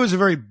 I think it was a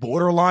very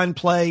borderline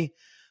play.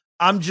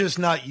 I'm just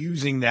not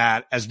using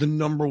that as the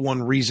number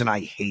one reason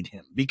I hate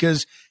him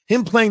because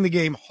him playing the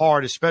game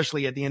hard,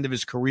 especially at the end of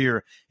his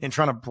career and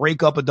trying to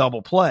break up a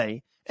double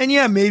play, and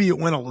yeah, maybe it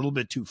went a little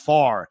bit too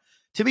far.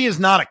 To me, it's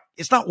not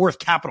worth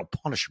capital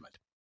punishment.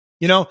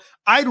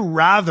 I'd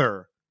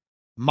rather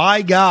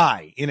my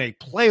guy in a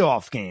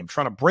playoff game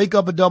trying to break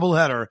up a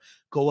doubleheader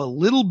go a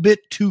little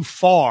bit too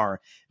far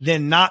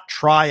than not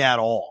try at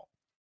all.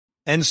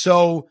 And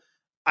so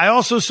I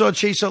also saw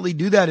Chase Utley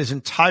do that his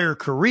entire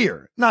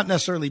career, not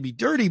necessarily be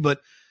dirty,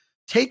 but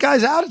take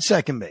guys out at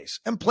second base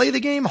and play the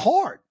game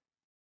hard.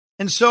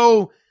 And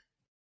so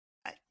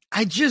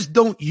I just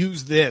don't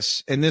use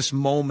this in this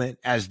moment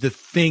as the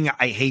thing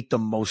I hate the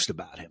most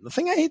about him. The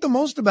thing I hate the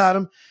most about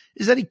him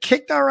is that he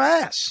kicked our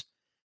ass.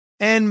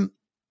 And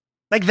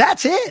like,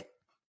 that's it.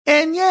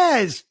 And yeah,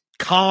 his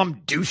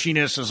calm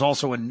douchiness is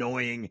also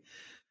annoying,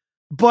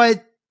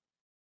 but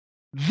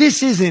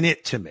this isn't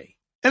it to me.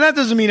 And that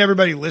doesn't mean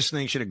everybody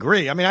listening should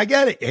agree. I mean, I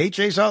get it. You hate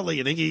Chase Utley.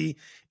 You think he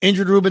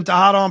injured Ruben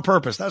Tejada on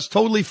purpose. That's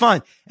totally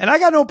fine. And I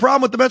got no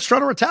problem with the Mets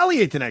trying to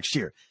retaliate the next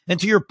year. And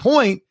to your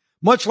point,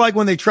 much like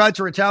when they tried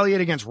to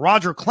retaliate against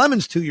Roger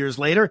Clemens 2 years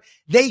later,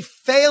 they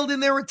failed in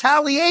their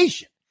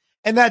retaliation.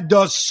 And that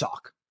does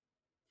suck.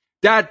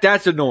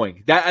 That's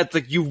annoying. That's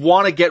like, you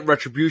want to get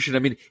retribution. I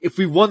mean, if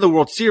we won the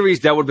World Series,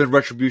 that would have been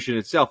retribution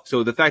itself.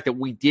 So the fact that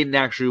we didn't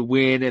actually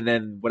win and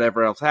then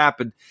whatever else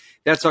happened,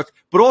 that sucks.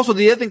 But also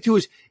the other thing too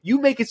is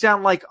you make it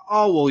sound like,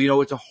 oh, well, you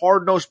know, it's a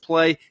hard-nosed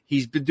play.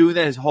 He's been doing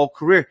that his whole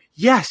career.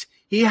 Yes,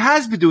 he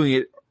has been doing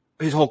it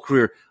his whole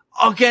career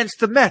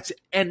against the Mets.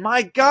 And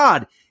my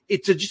God,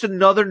 it's just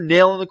another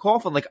nail in the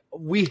coffin. Like,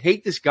 we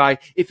hate this guy.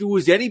 If it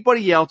was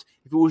anybody else,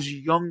 if it was a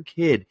young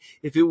kid,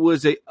 if it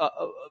was a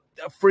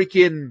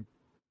freaking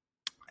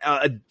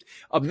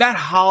a Matt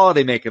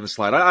Holliday making the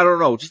slide, I don't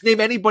know. Just name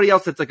anybody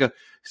else that's like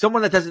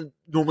someone that doesn't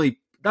normally,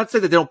 not say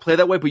that they don't play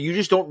that way, but you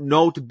just don't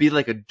know to be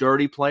like a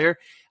dirty player.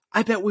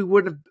 I bet we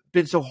wouldn't have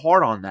been so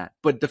hard on that.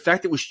 But the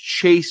fact that it was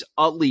Chase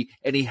Utley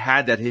and he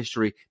had that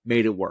history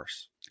made it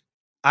worse.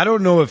 I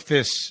don't know if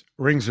this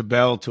rings a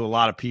bell to a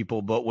lot of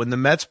people, but when the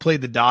Mets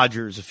played the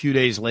Dodgers a few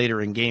days later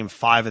in Game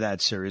 5 of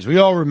that series, we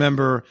all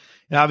remember,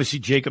 obviously,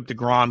 Jacob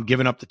deGrom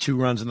giving up the 2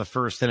 runs in the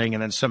first inning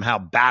and then somehow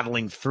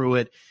battling through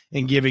it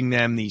and giving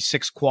them the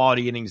 6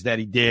 quality innings that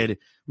he did.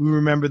 We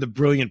remember the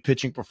brilliant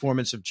pitching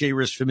performance of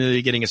Jeurys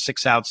Familia getting a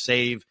 6-out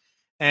save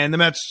and the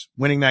Mets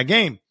winning that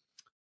game.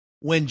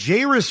 When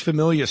Jeurys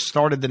Familia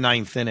started the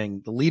 9th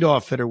inning, the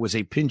leadoff hitter was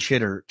a pinch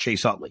hitter,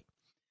 Chase Utley.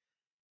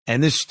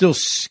 And this still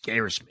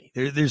scares me.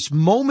 There's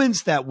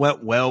moments that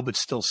went well, but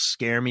still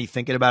scare me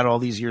thinking about it all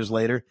these years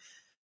later.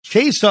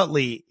 Chase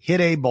Utley hit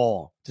a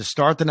ball to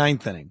start the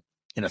 9th inning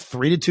in a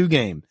 3-2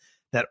 game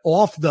that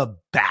off the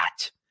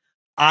bat,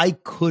 I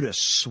could have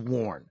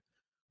sworn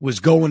was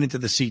going into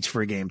the seats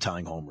for a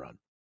game-tying home run.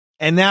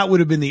 And that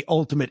would have been the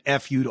ultimate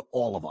FU to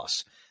all of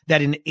us.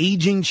 That an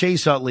aging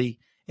Chase Utley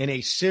in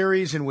a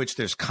series in which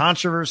there's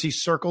controversy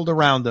circled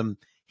around him,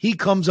 he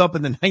comes up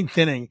in the 9th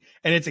inning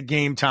and it's a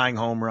game-tying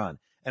home run.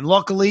 And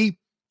luckily,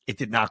 it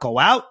did not go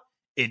out.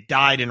 It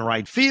died in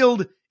right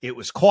field. It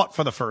was caught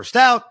for the first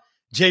out.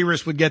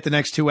 Jeurys would get the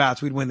next 2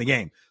 outs. We'd win the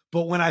game.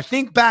 But when I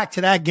think back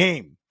to that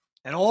game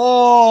and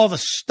all the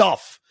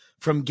stuff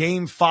from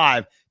Game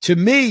 5, to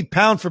me,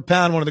 pound for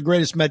pound, one of the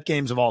greatest Met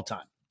games of all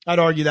time. I'd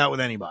argue that with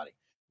anybody.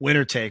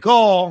 Winner take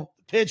all,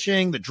 the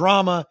pitching, the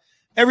drama,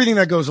 everything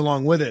that goes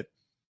along with it.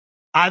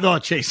 I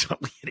thought Chase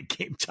Utley hit a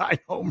game-tying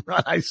home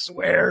run, I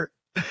swear.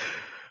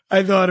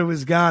 I thought it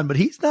was gone, but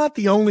he's not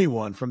the only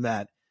one from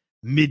that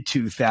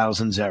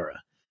mid-2000s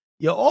era.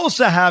 You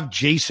also have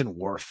Jason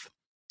Worth.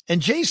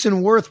 And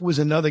Jason Worth was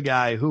another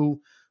guy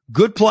who,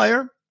 good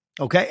player,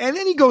 okay? And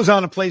then he goes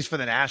on and plays for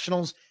the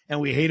Nationals,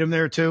 and we hate him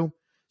there too.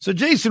 So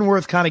Jason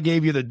Worth kind of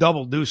gave you the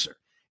double deucer.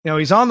 You know,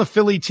 he's on the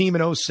Philly team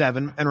in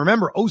 07. And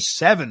remember,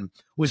 07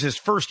 was his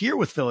first year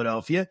with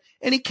Philadelphia,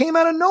 and he came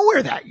out of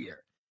nowhere that year.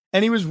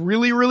 And he was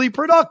really, really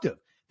productive.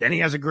 Then he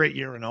has a great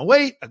year in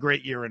 08, a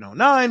great year in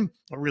 09,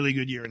 a really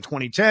good year in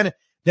 2010.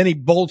 Then he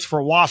bolts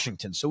for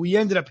Washington. So we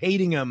ended up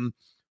hating him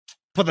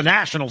for the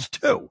Nationals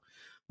too,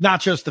 not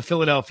just the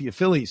Philadelphia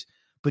Phillies.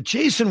 But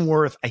Jason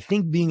Worth, I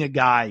think, being a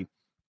guy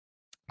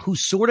who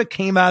sort of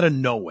came out of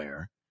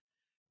nowhere,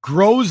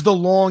 grows the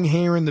long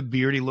hair and the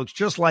beard. He looks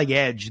just like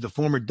Edge, the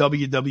former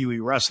WWE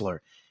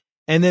wrestler,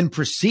 and then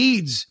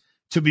proceeds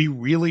to be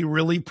really,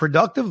 really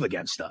productive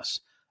against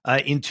us.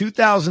 In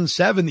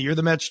 2007, the year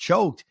the Mets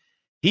choked,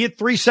 he hit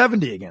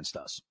 370 against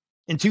us.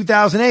 In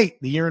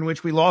 2008, the year in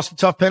which we lost a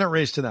tough pennant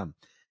race to them,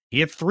 he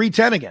hit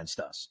 310 against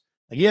us.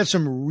 Like, he had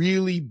some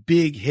really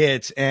big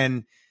hits,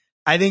 and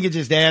I think it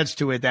just adds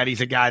to it that he's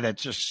a guy that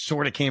just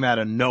sort of came out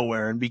of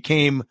nowhere and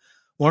became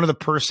one of the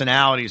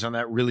personalities on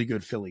that really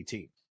good Philly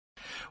team.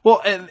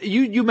 Well, and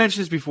you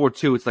mentioned this before,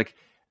 too. It's like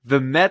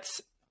the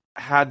Mets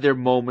had their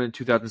moment in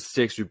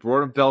 2006. We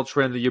brought in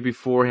Beltran the year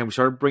before him. We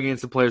started bringing in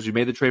some players. We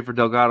made the trade for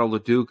Delgado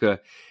LaDuca.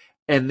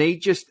 And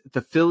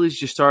the Phillies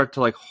just started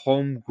to like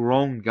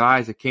homegrown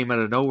guys that came out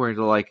of nowhere. And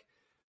they're like,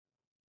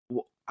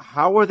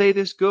 how are they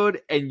this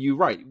good? And you're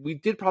right. We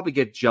did probably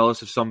get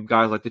jealous of some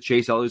guys like the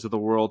Chase Utleys of the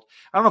world.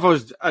 I don't know if I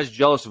was as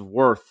jealous of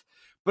Worth,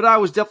 but I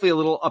was definitely a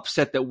little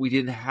upset that we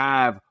didn't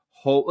have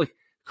like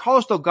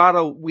Carlos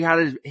Delgado. We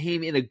had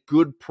him in a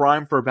good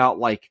prime for about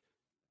like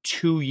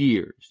 2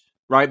 years,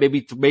 right? Maybe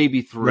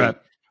 3. Right.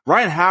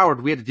 Ryan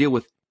Howard, we had to deal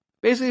with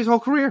basically his whole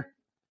career.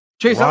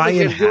 Chase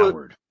Ryan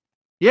Howard.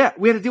 Yeah,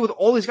 we had to deal with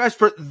all these guys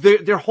for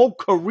their whole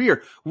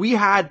career. We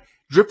had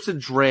drips and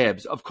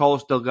drabs of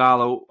Carlos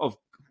Delgado, of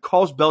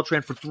Carlos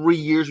Beltran for 3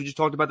 years. We just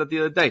talked about that the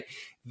other day.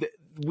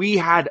 We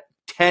had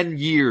 10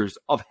 years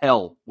of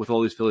hell with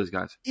all these Phillies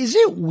guys. Is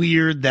it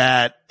weird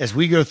that as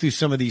we go through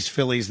some of these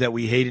Phillies that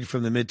we hated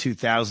from the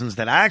mid-2000s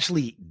that I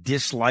actually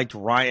disliked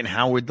Ryan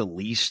Howard the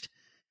least?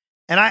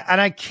 And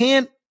I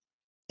can't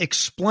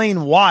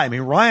explain why. I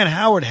mean, Ryan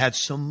Howard had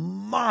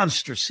some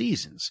monster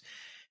seasons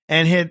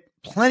and hit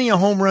plenty of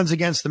home runs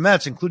against the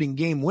Mets, including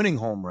game-winning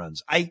home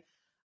runs. I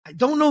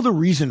don't know the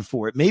reason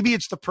for it. Maybe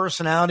it's the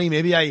personality.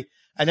 Maybe I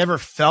never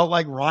felt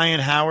like Ryan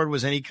Howard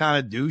was any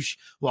kind of douche,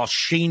 while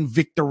Shane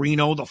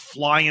Victorino, the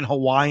flying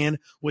Hawaiian,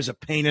 was a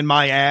pain in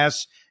my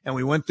ass. And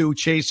we went through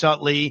Chase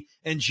Utley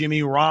and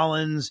Jimmy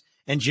Rollins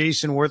and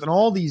Jason Worth and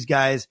all these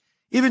guys,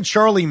 even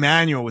Charlie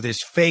Manuel with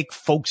his fake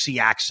folksy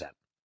accent.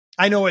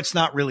 I know it's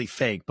not really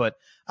fake, but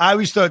I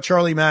always thought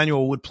Charlie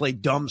Manuel would play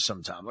dumb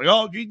sometimes. Like,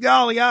 oh, gee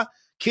golly,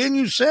 can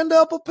you send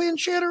up a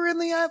pinch hitter in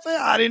the NFL?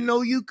 I didn't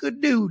know you could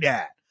do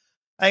that.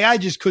 Like, I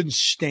just couldn't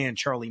stand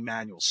Charlie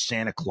Manuel,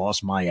 Santa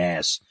Claus my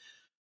ass.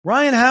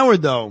 Ryan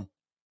Howard, though,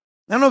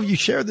 I don't know if you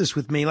shared this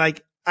with me.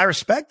 Like, I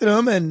respected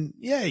him, and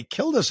yeah, he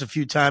killed us a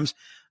few times.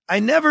 I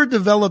never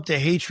developed a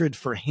hatred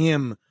for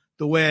him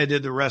the way I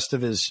did the rest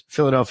of his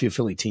Philadelphia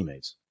Philly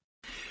teammates.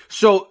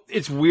 So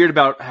it's weird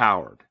about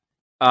Howard.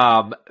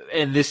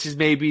 And this is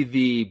maybe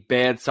the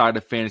bad side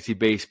of fantasy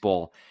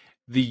baseball.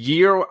 The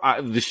year,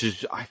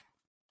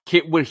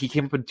 when he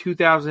came up in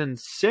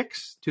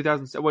 2006,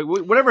 2007,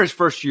 whatever his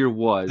first year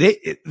was.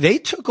 They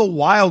took a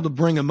while to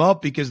bring him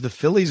up because the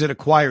Phillies had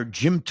acquired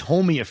Jim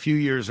Thome a few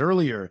years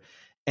earlier.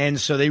 And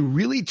so they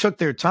really took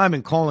their time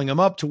in calling him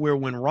up to where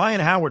when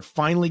Ryan Howard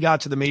finally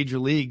got to the major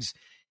leagues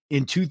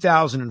in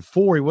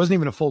 2004, he wasn't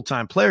even a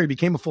full-time player. He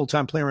became a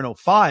full-time player in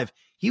 2005.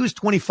 He was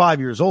 25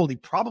 years old. He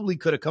probably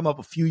could have come up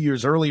a few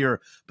years earlier,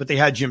 but they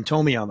had Jim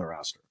Thome on the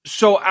roster.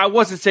 So I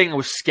wasn't saying I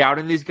was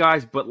scouting these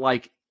guys, but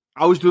like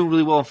I was doing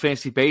really well in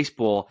fantasy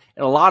baseball,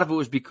 and a lot of it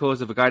was because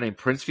of a guy named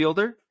Prince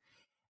Fielder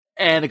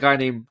and a guy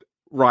named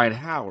Ryan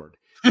Howard.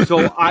 So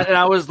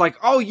I was like,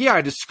 oh yeah,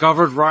 I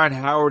discovered Ryan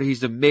Howard.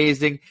 He's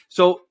amazing.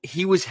 So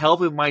he was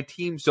helping my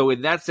team. So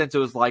in that sense, it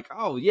was like,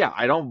 oh yeah,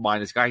 I don't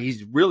mind this guy.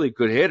 He's really a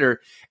good hitter.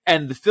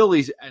 And the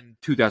Phillies in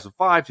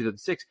 2005,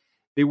 2006,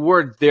 they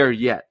weren't there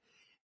yet.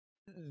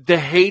 The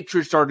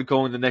hatred started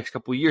going the next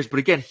couple of years. But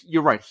again,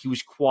 you're right. He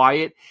was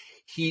quiet.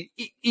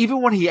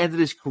 Even when he ended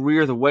his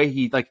career the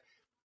way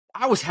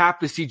I was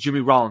happy to see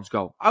Jimmy Rollins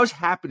go. I was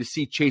happy to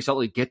see Chase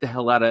Utley get the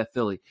hell out of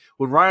Philly.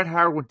 When Ryan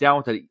Howard went down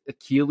with that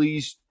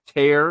Achilles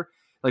tear,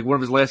 like one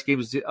of his last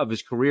games of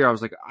his career, I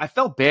was like, I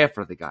felt bad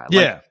for the guy.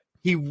 Yeah. Like,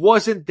 he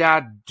wasn't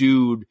that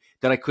dude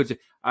that I could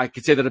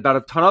say that about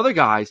a ton of other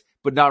guys,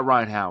 but not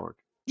Ryan Howard.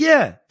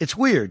 Yeah, it's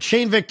weird.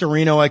 Shane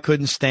Victorino, I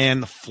couldn't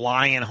stand, the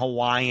flying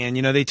Hawaiian.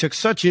 You know, they took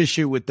such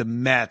issue with the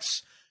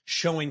Mets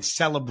showing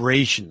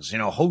celebrations,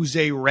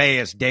 Jose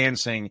Reyes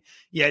dancing.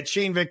 Yeah,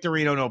 Shane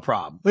Victorino, no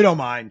problem. We don't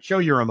mind. Show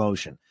your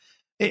emotion.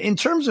 In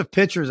terms of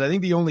pitchers, I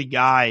think the only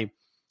guy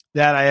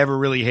that I ever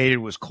really hated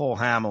was Cole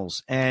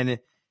Hamels. And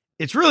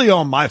it's really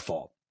all my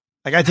fault.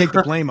 Like, I take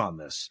the blame on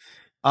this.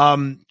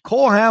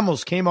 Cole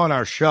Hamels came on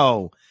our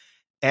show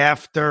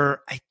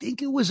after, I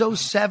think it was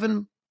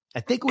 2007. I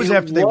think it was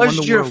after they won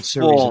the World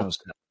Series.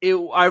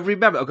 I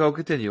remember. Okay,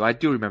 continue. I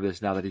do remember this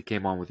now that he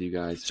came on with you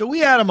guys. So we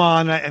had him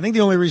on. I think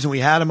the only reason we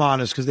had him on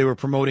is because they were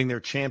promoting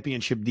their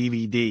championship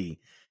DVD.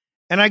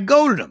 And I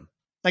goaded him.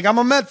 Like, I'm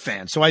a Met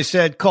fan. So I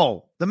said,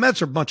 Cole, the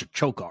Mets are a bunch of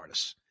choke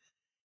artists.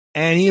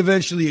 And he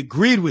eventually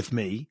agreed with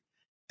me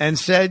and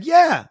said,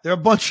 yeah, they're a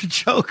bunch of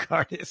choke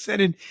artists.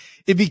 And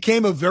it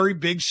became a very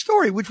big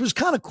story, which was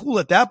kind of cool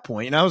at that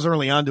point. And I was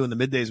early on doing the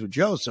middays with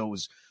Joe. So it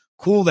was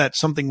cool that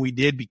something we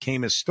did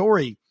became a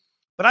story.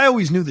 But I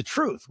always knew the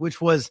truth, which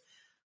was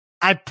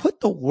I put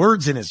the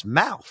words in his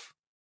mouth.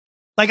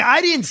 Like, I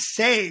didn't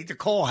say to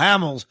Cole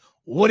Hamels,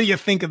 what do you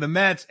think of the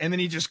Mets? And then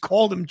he just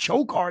called him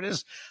choke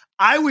artists.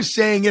 I was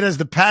saying it as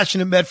the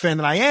passionate Met fan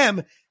that I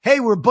am. Hey,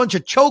 we're a bunch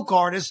of choke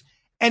artists.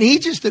 And he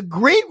just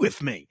agreed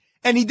with me.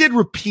 And he did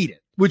repeat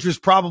it, which was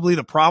probably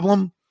the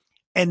problem.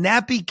 And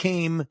that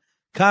became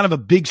kind of a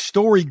big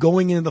story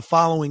going into the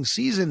following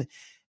season.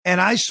 And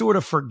I sort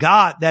of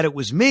forgot that it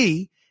was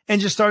me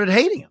and just started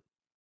hating him.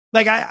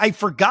 Like, I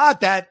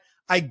forgot that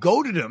I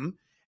goaded him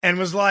and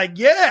was like,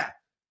 yeah,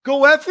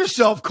 go F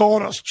yourself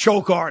calling us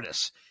choke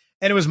artists.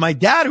 And it was my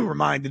dad who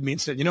reminded me and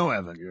said,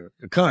 Evan, you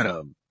kind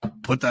of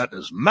put that in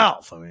his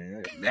mouth. I mean,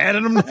 you're mad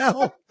at him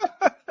now.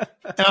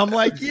 And I'm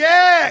like,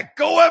 yeah,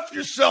 go F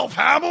yourself,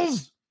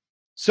 Hamels.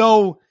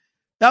 So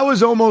that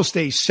was almost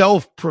a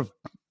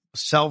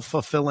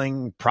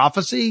self-fulfilling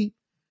prophecy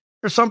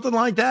or something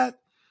like that.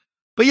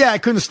 But yeah, I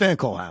couldn't stand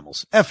Cole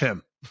Hamels. F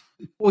him.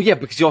 Well, yeah,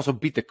 because he also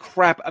beat the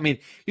crap. I mean,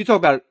 you talk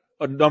about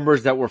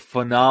numbers that were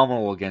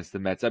phenomenal against the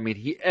Mets. I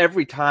mean,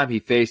 every time he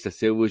faced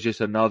us, it was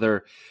just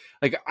another.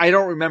 Like, I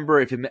don't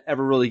remember if him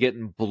ever really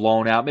getting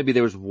blown out. Maybe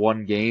there was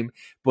one game,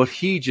 but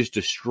he just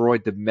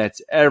destroyed the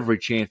Mets every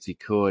chance he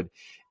could.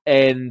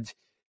 And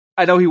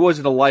I know he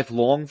wasn't a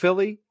lifelong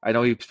Philly. I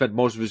know he spent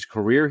most of his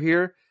career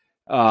here,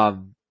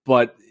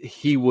 but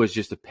he was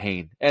just a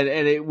pain. And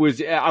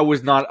I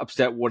was not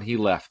upset when he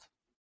left.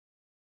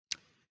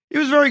 He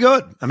was very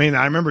good. I mean,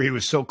 I remember he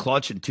was so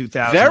clutch in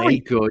 2008. Very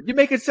good. You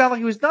make it sound like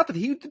he was not that.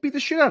 He used to beat the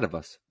shit out of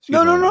us.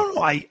 No.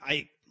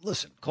 I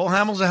listen, Cole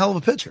Hamels a hell of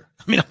a pitcher.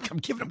 I mean, I'm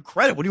giving him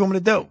credit. What do you want me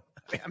to do? I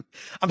mean,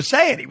 I'm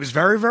saying he was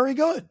very, very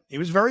good. He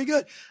was very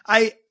good.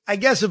 I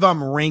guess if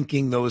I'm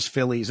ranking those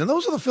Phillies, and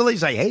those are the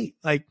Phillies I hate.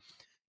 Like,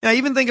 I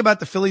even think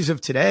about the Phillies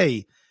of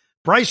today.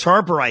 Bryce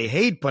Harper I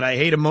hate, but I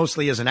hate him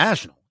mostly as a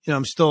national.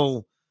 I'm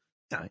still,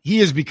 he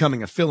is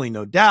becoming a Philly,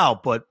 no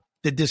doubt, but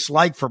the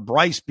dislike for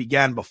Bryce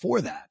began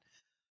before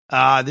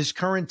that. This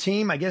current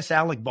team, I guess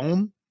Alec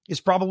Bohm is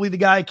probably the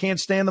guy I can't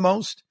stand the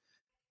most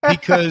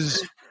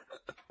because,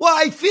 well,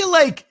 I feel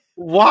like.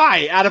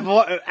 Why? Out of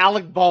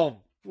Alec Bohm?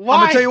 Why? I'm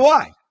going to tell you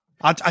why.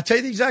 I'll tell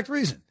you the exact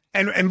reason.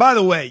 And by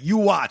the way, you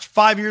watch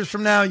 5 years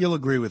from now, you'll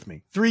agree with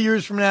me. 3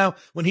 years from now,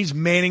 when he's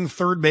manning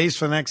third base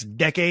for the next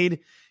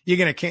decade, you're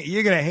going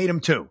to hate him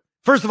too.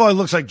 First of all, he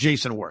looks like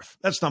Jason Worth.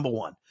 That's number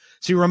one.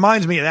 So he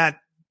reminds me of that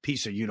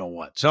piece of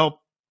you-know-what. So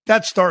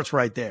that starts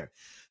right there.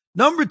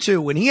 Number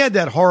two, when he had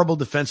that horrible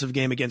defensive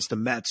game against the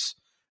Mets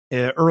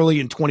early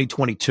in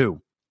 2022,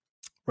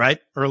 right?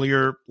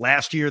 Earlier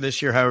last year,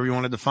 this year, however you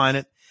want to define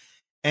it.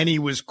 And he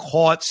was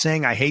caught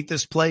saying, I hate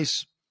this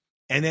place.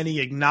 And then he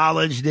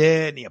acknowledged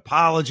it and he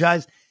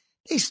apologized.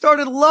 They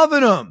started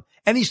loving him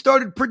and he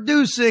started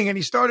producing and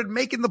he started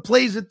making the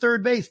plays at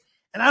third base.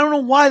 And I don't know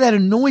why that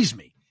annoys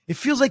me. It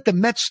feels like the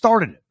Mets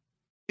started it.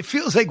 It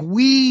feels like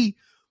we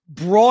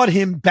brought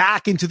him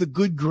back into the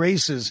good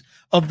graces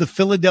of the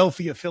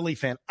Philadelphia Philly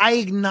fan. I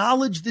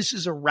acknowledge this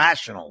is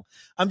irrational.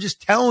 I'm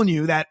just telling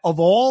you that of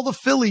all the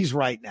Phillies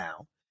right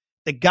now,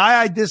 the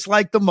guy I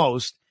dislike the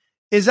most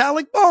is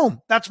Alec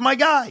Bohm. That's my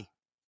guy.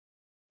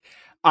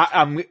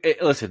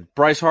 Listen,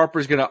 Bryce Harper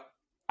is going to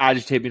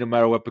agitate me no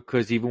matter what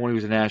because even when he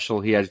was a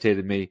national, he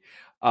agitated me.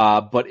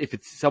 But if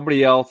it's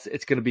somebody else,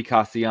 it's going to be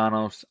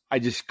Castellanos.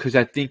 Because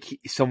I think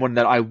he's someone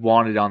that I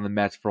wanted on the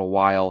Mets for a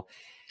while.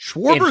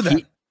 Schwarber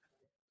then.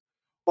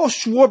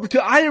 Schwarber too.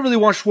 I didn't really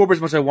want Schwarber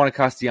as much as I wanted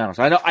Castellanos.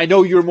 I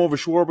know you're more of a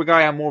Schwarber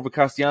guy. I'm more of a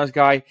Castellanos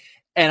guy.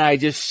 And I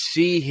just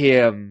see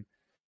him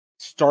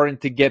starting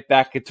to get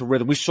back into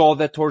rhythm. We saw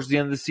that towards the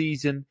end of the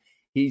season.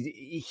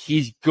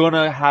 He's going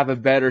to have a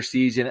better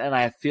season, and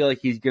I feel like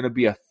he's going to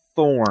be a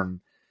thorn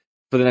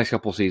for the next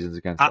couple of seasons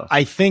against us.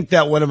 I think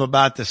that what I'm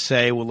about to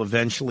say will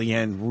eventually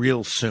end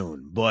real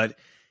soon, but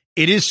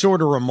it is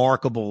sort of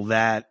remarkable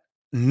that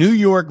New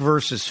York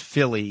versus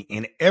Philly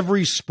in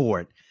every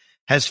sport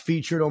has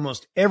featured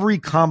almost every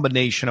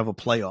combination of a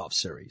playoff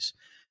series.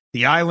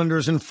 The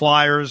Islanders and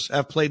Flyers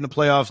have played in the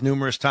playoffs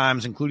numerous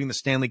times, including the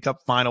Stanley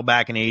Cup final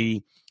back in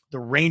 '80. The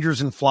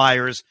Rangers and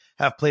Flyers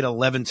have played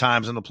 11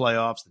 times in the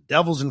playoffs. The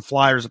Devils and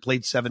Flyers have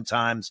played 7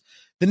 times.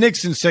 The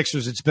Knicks and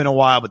Sixers, it's been a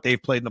while, but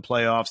they've played in the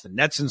playoffs. The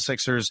Nets and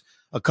Sixers,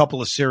 a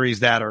couple of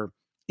series that are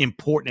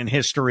important in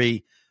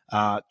history.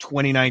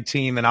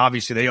 2019, then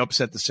obviously they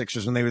upset the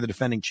Sixers when they were the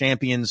defending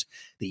champions.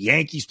 The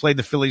Yankees played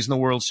the Phillies in the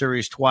World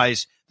Series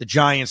twice. The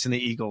Giants and the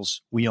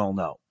Eagles, we all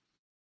know.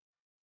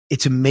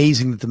 It's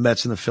amazing that the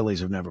Mets and the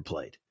Phillies have never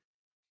played.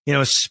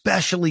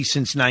 Especially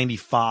since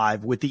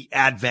 95 with the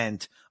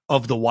advent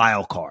of the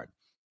wild card.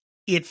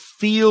 It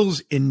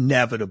feels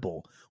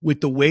inevitable with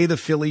the way the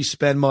Phillies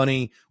spend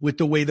money, with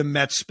the way the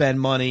Mets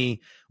spend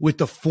money, with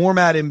the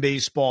format in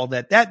baseball,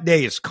 that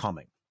day is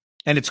coming.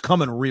 And it's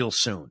coming real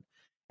soon.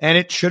 And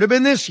it should have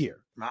been this year,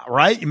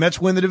 right? The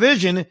Mets win the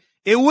division.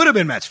 It would have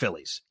been Mets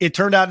Phillies. It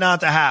turned out not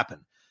to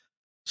happen.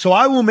 So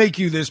I will make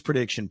you this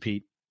prediction,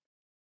 Pete.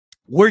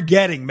 We're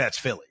getting Mets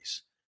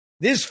Phillies.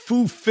 This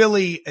Foo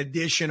Philly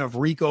edition of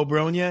Rico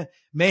Brogna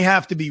may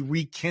have to be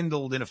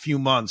rekindled in a few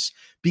months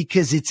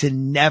because it's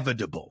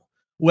inevitable.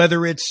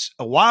 Whether it's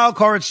a wild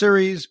card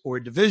series or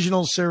a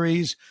divisional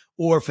series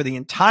or for the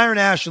entire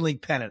National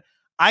League pennant,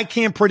 I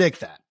can't predict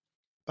that.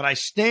 But I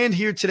stand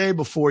here today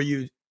before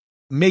you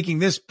making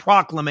this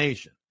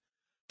proclamation.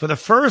 For the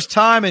first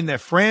time in their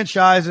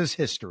franchise's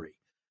history,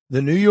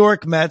 the New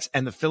York Mets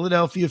and the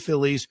Philadelphia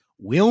Phillies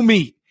will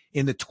meet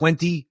in the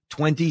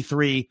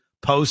 2023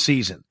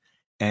 postseason.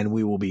 And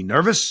we will be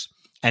nervous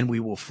and we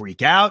will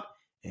freak out.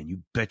 And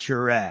you bet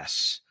your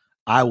ass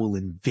I will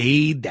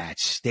invade that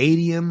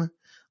stadium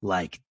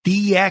like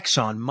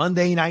DX on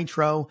Monday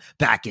Nitro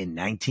back in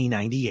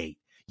 1998.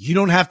 You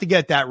don't have to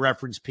get that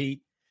reference,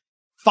 Pete.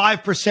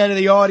 5% of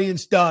the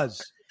audience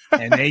does.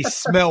 And they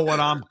smell what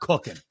I'm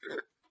cooking.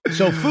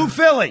 So Foo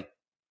Philly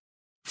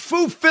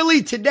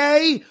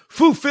today,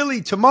 Foo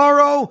Philly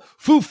tomorrow,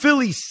 Foo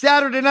Philly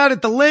Saturday night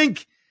at the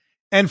Link.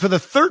 And for the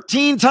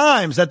 13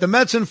 times that the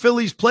Mets and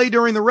Phillies play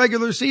during the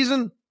regular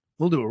season,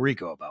 we'll do a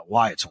Rico about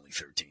why it's only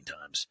 13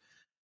 times.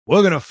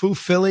 We're going to Foo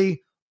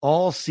Philly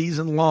all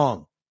season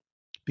long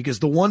because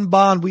the one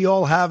bond we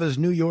all have as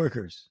New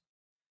Yorkers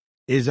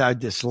is our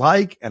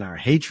dislike and our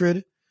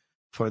hatred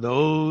for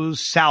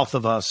those south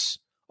of us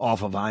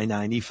off of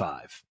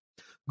I-95.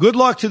 Good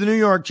luck to the New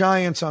York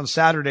Giants on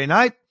Saturday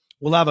night.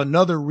 We'll have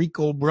another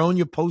Rico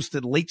Bronya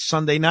posted late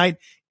Sunday night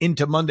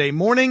into Monday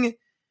morning.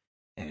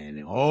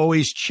 And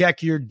always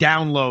check your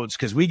downloads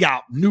because we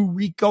got new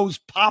Ricos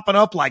popping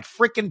up like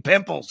freaking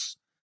pimples.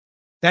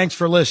 Thanks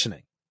for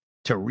listening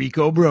to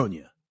Rico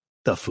Bronya,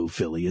 the Foo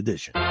Philly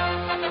Edition.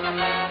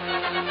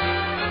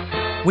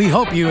 We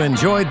hope you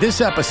enjoyed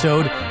this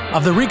episode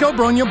of the Rico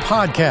Bronya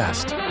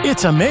Podcast.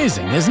 It's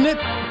amazing, isn't it?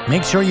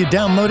 Make sure you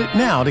download it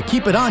now to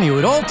keep it on you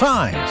at all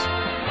times.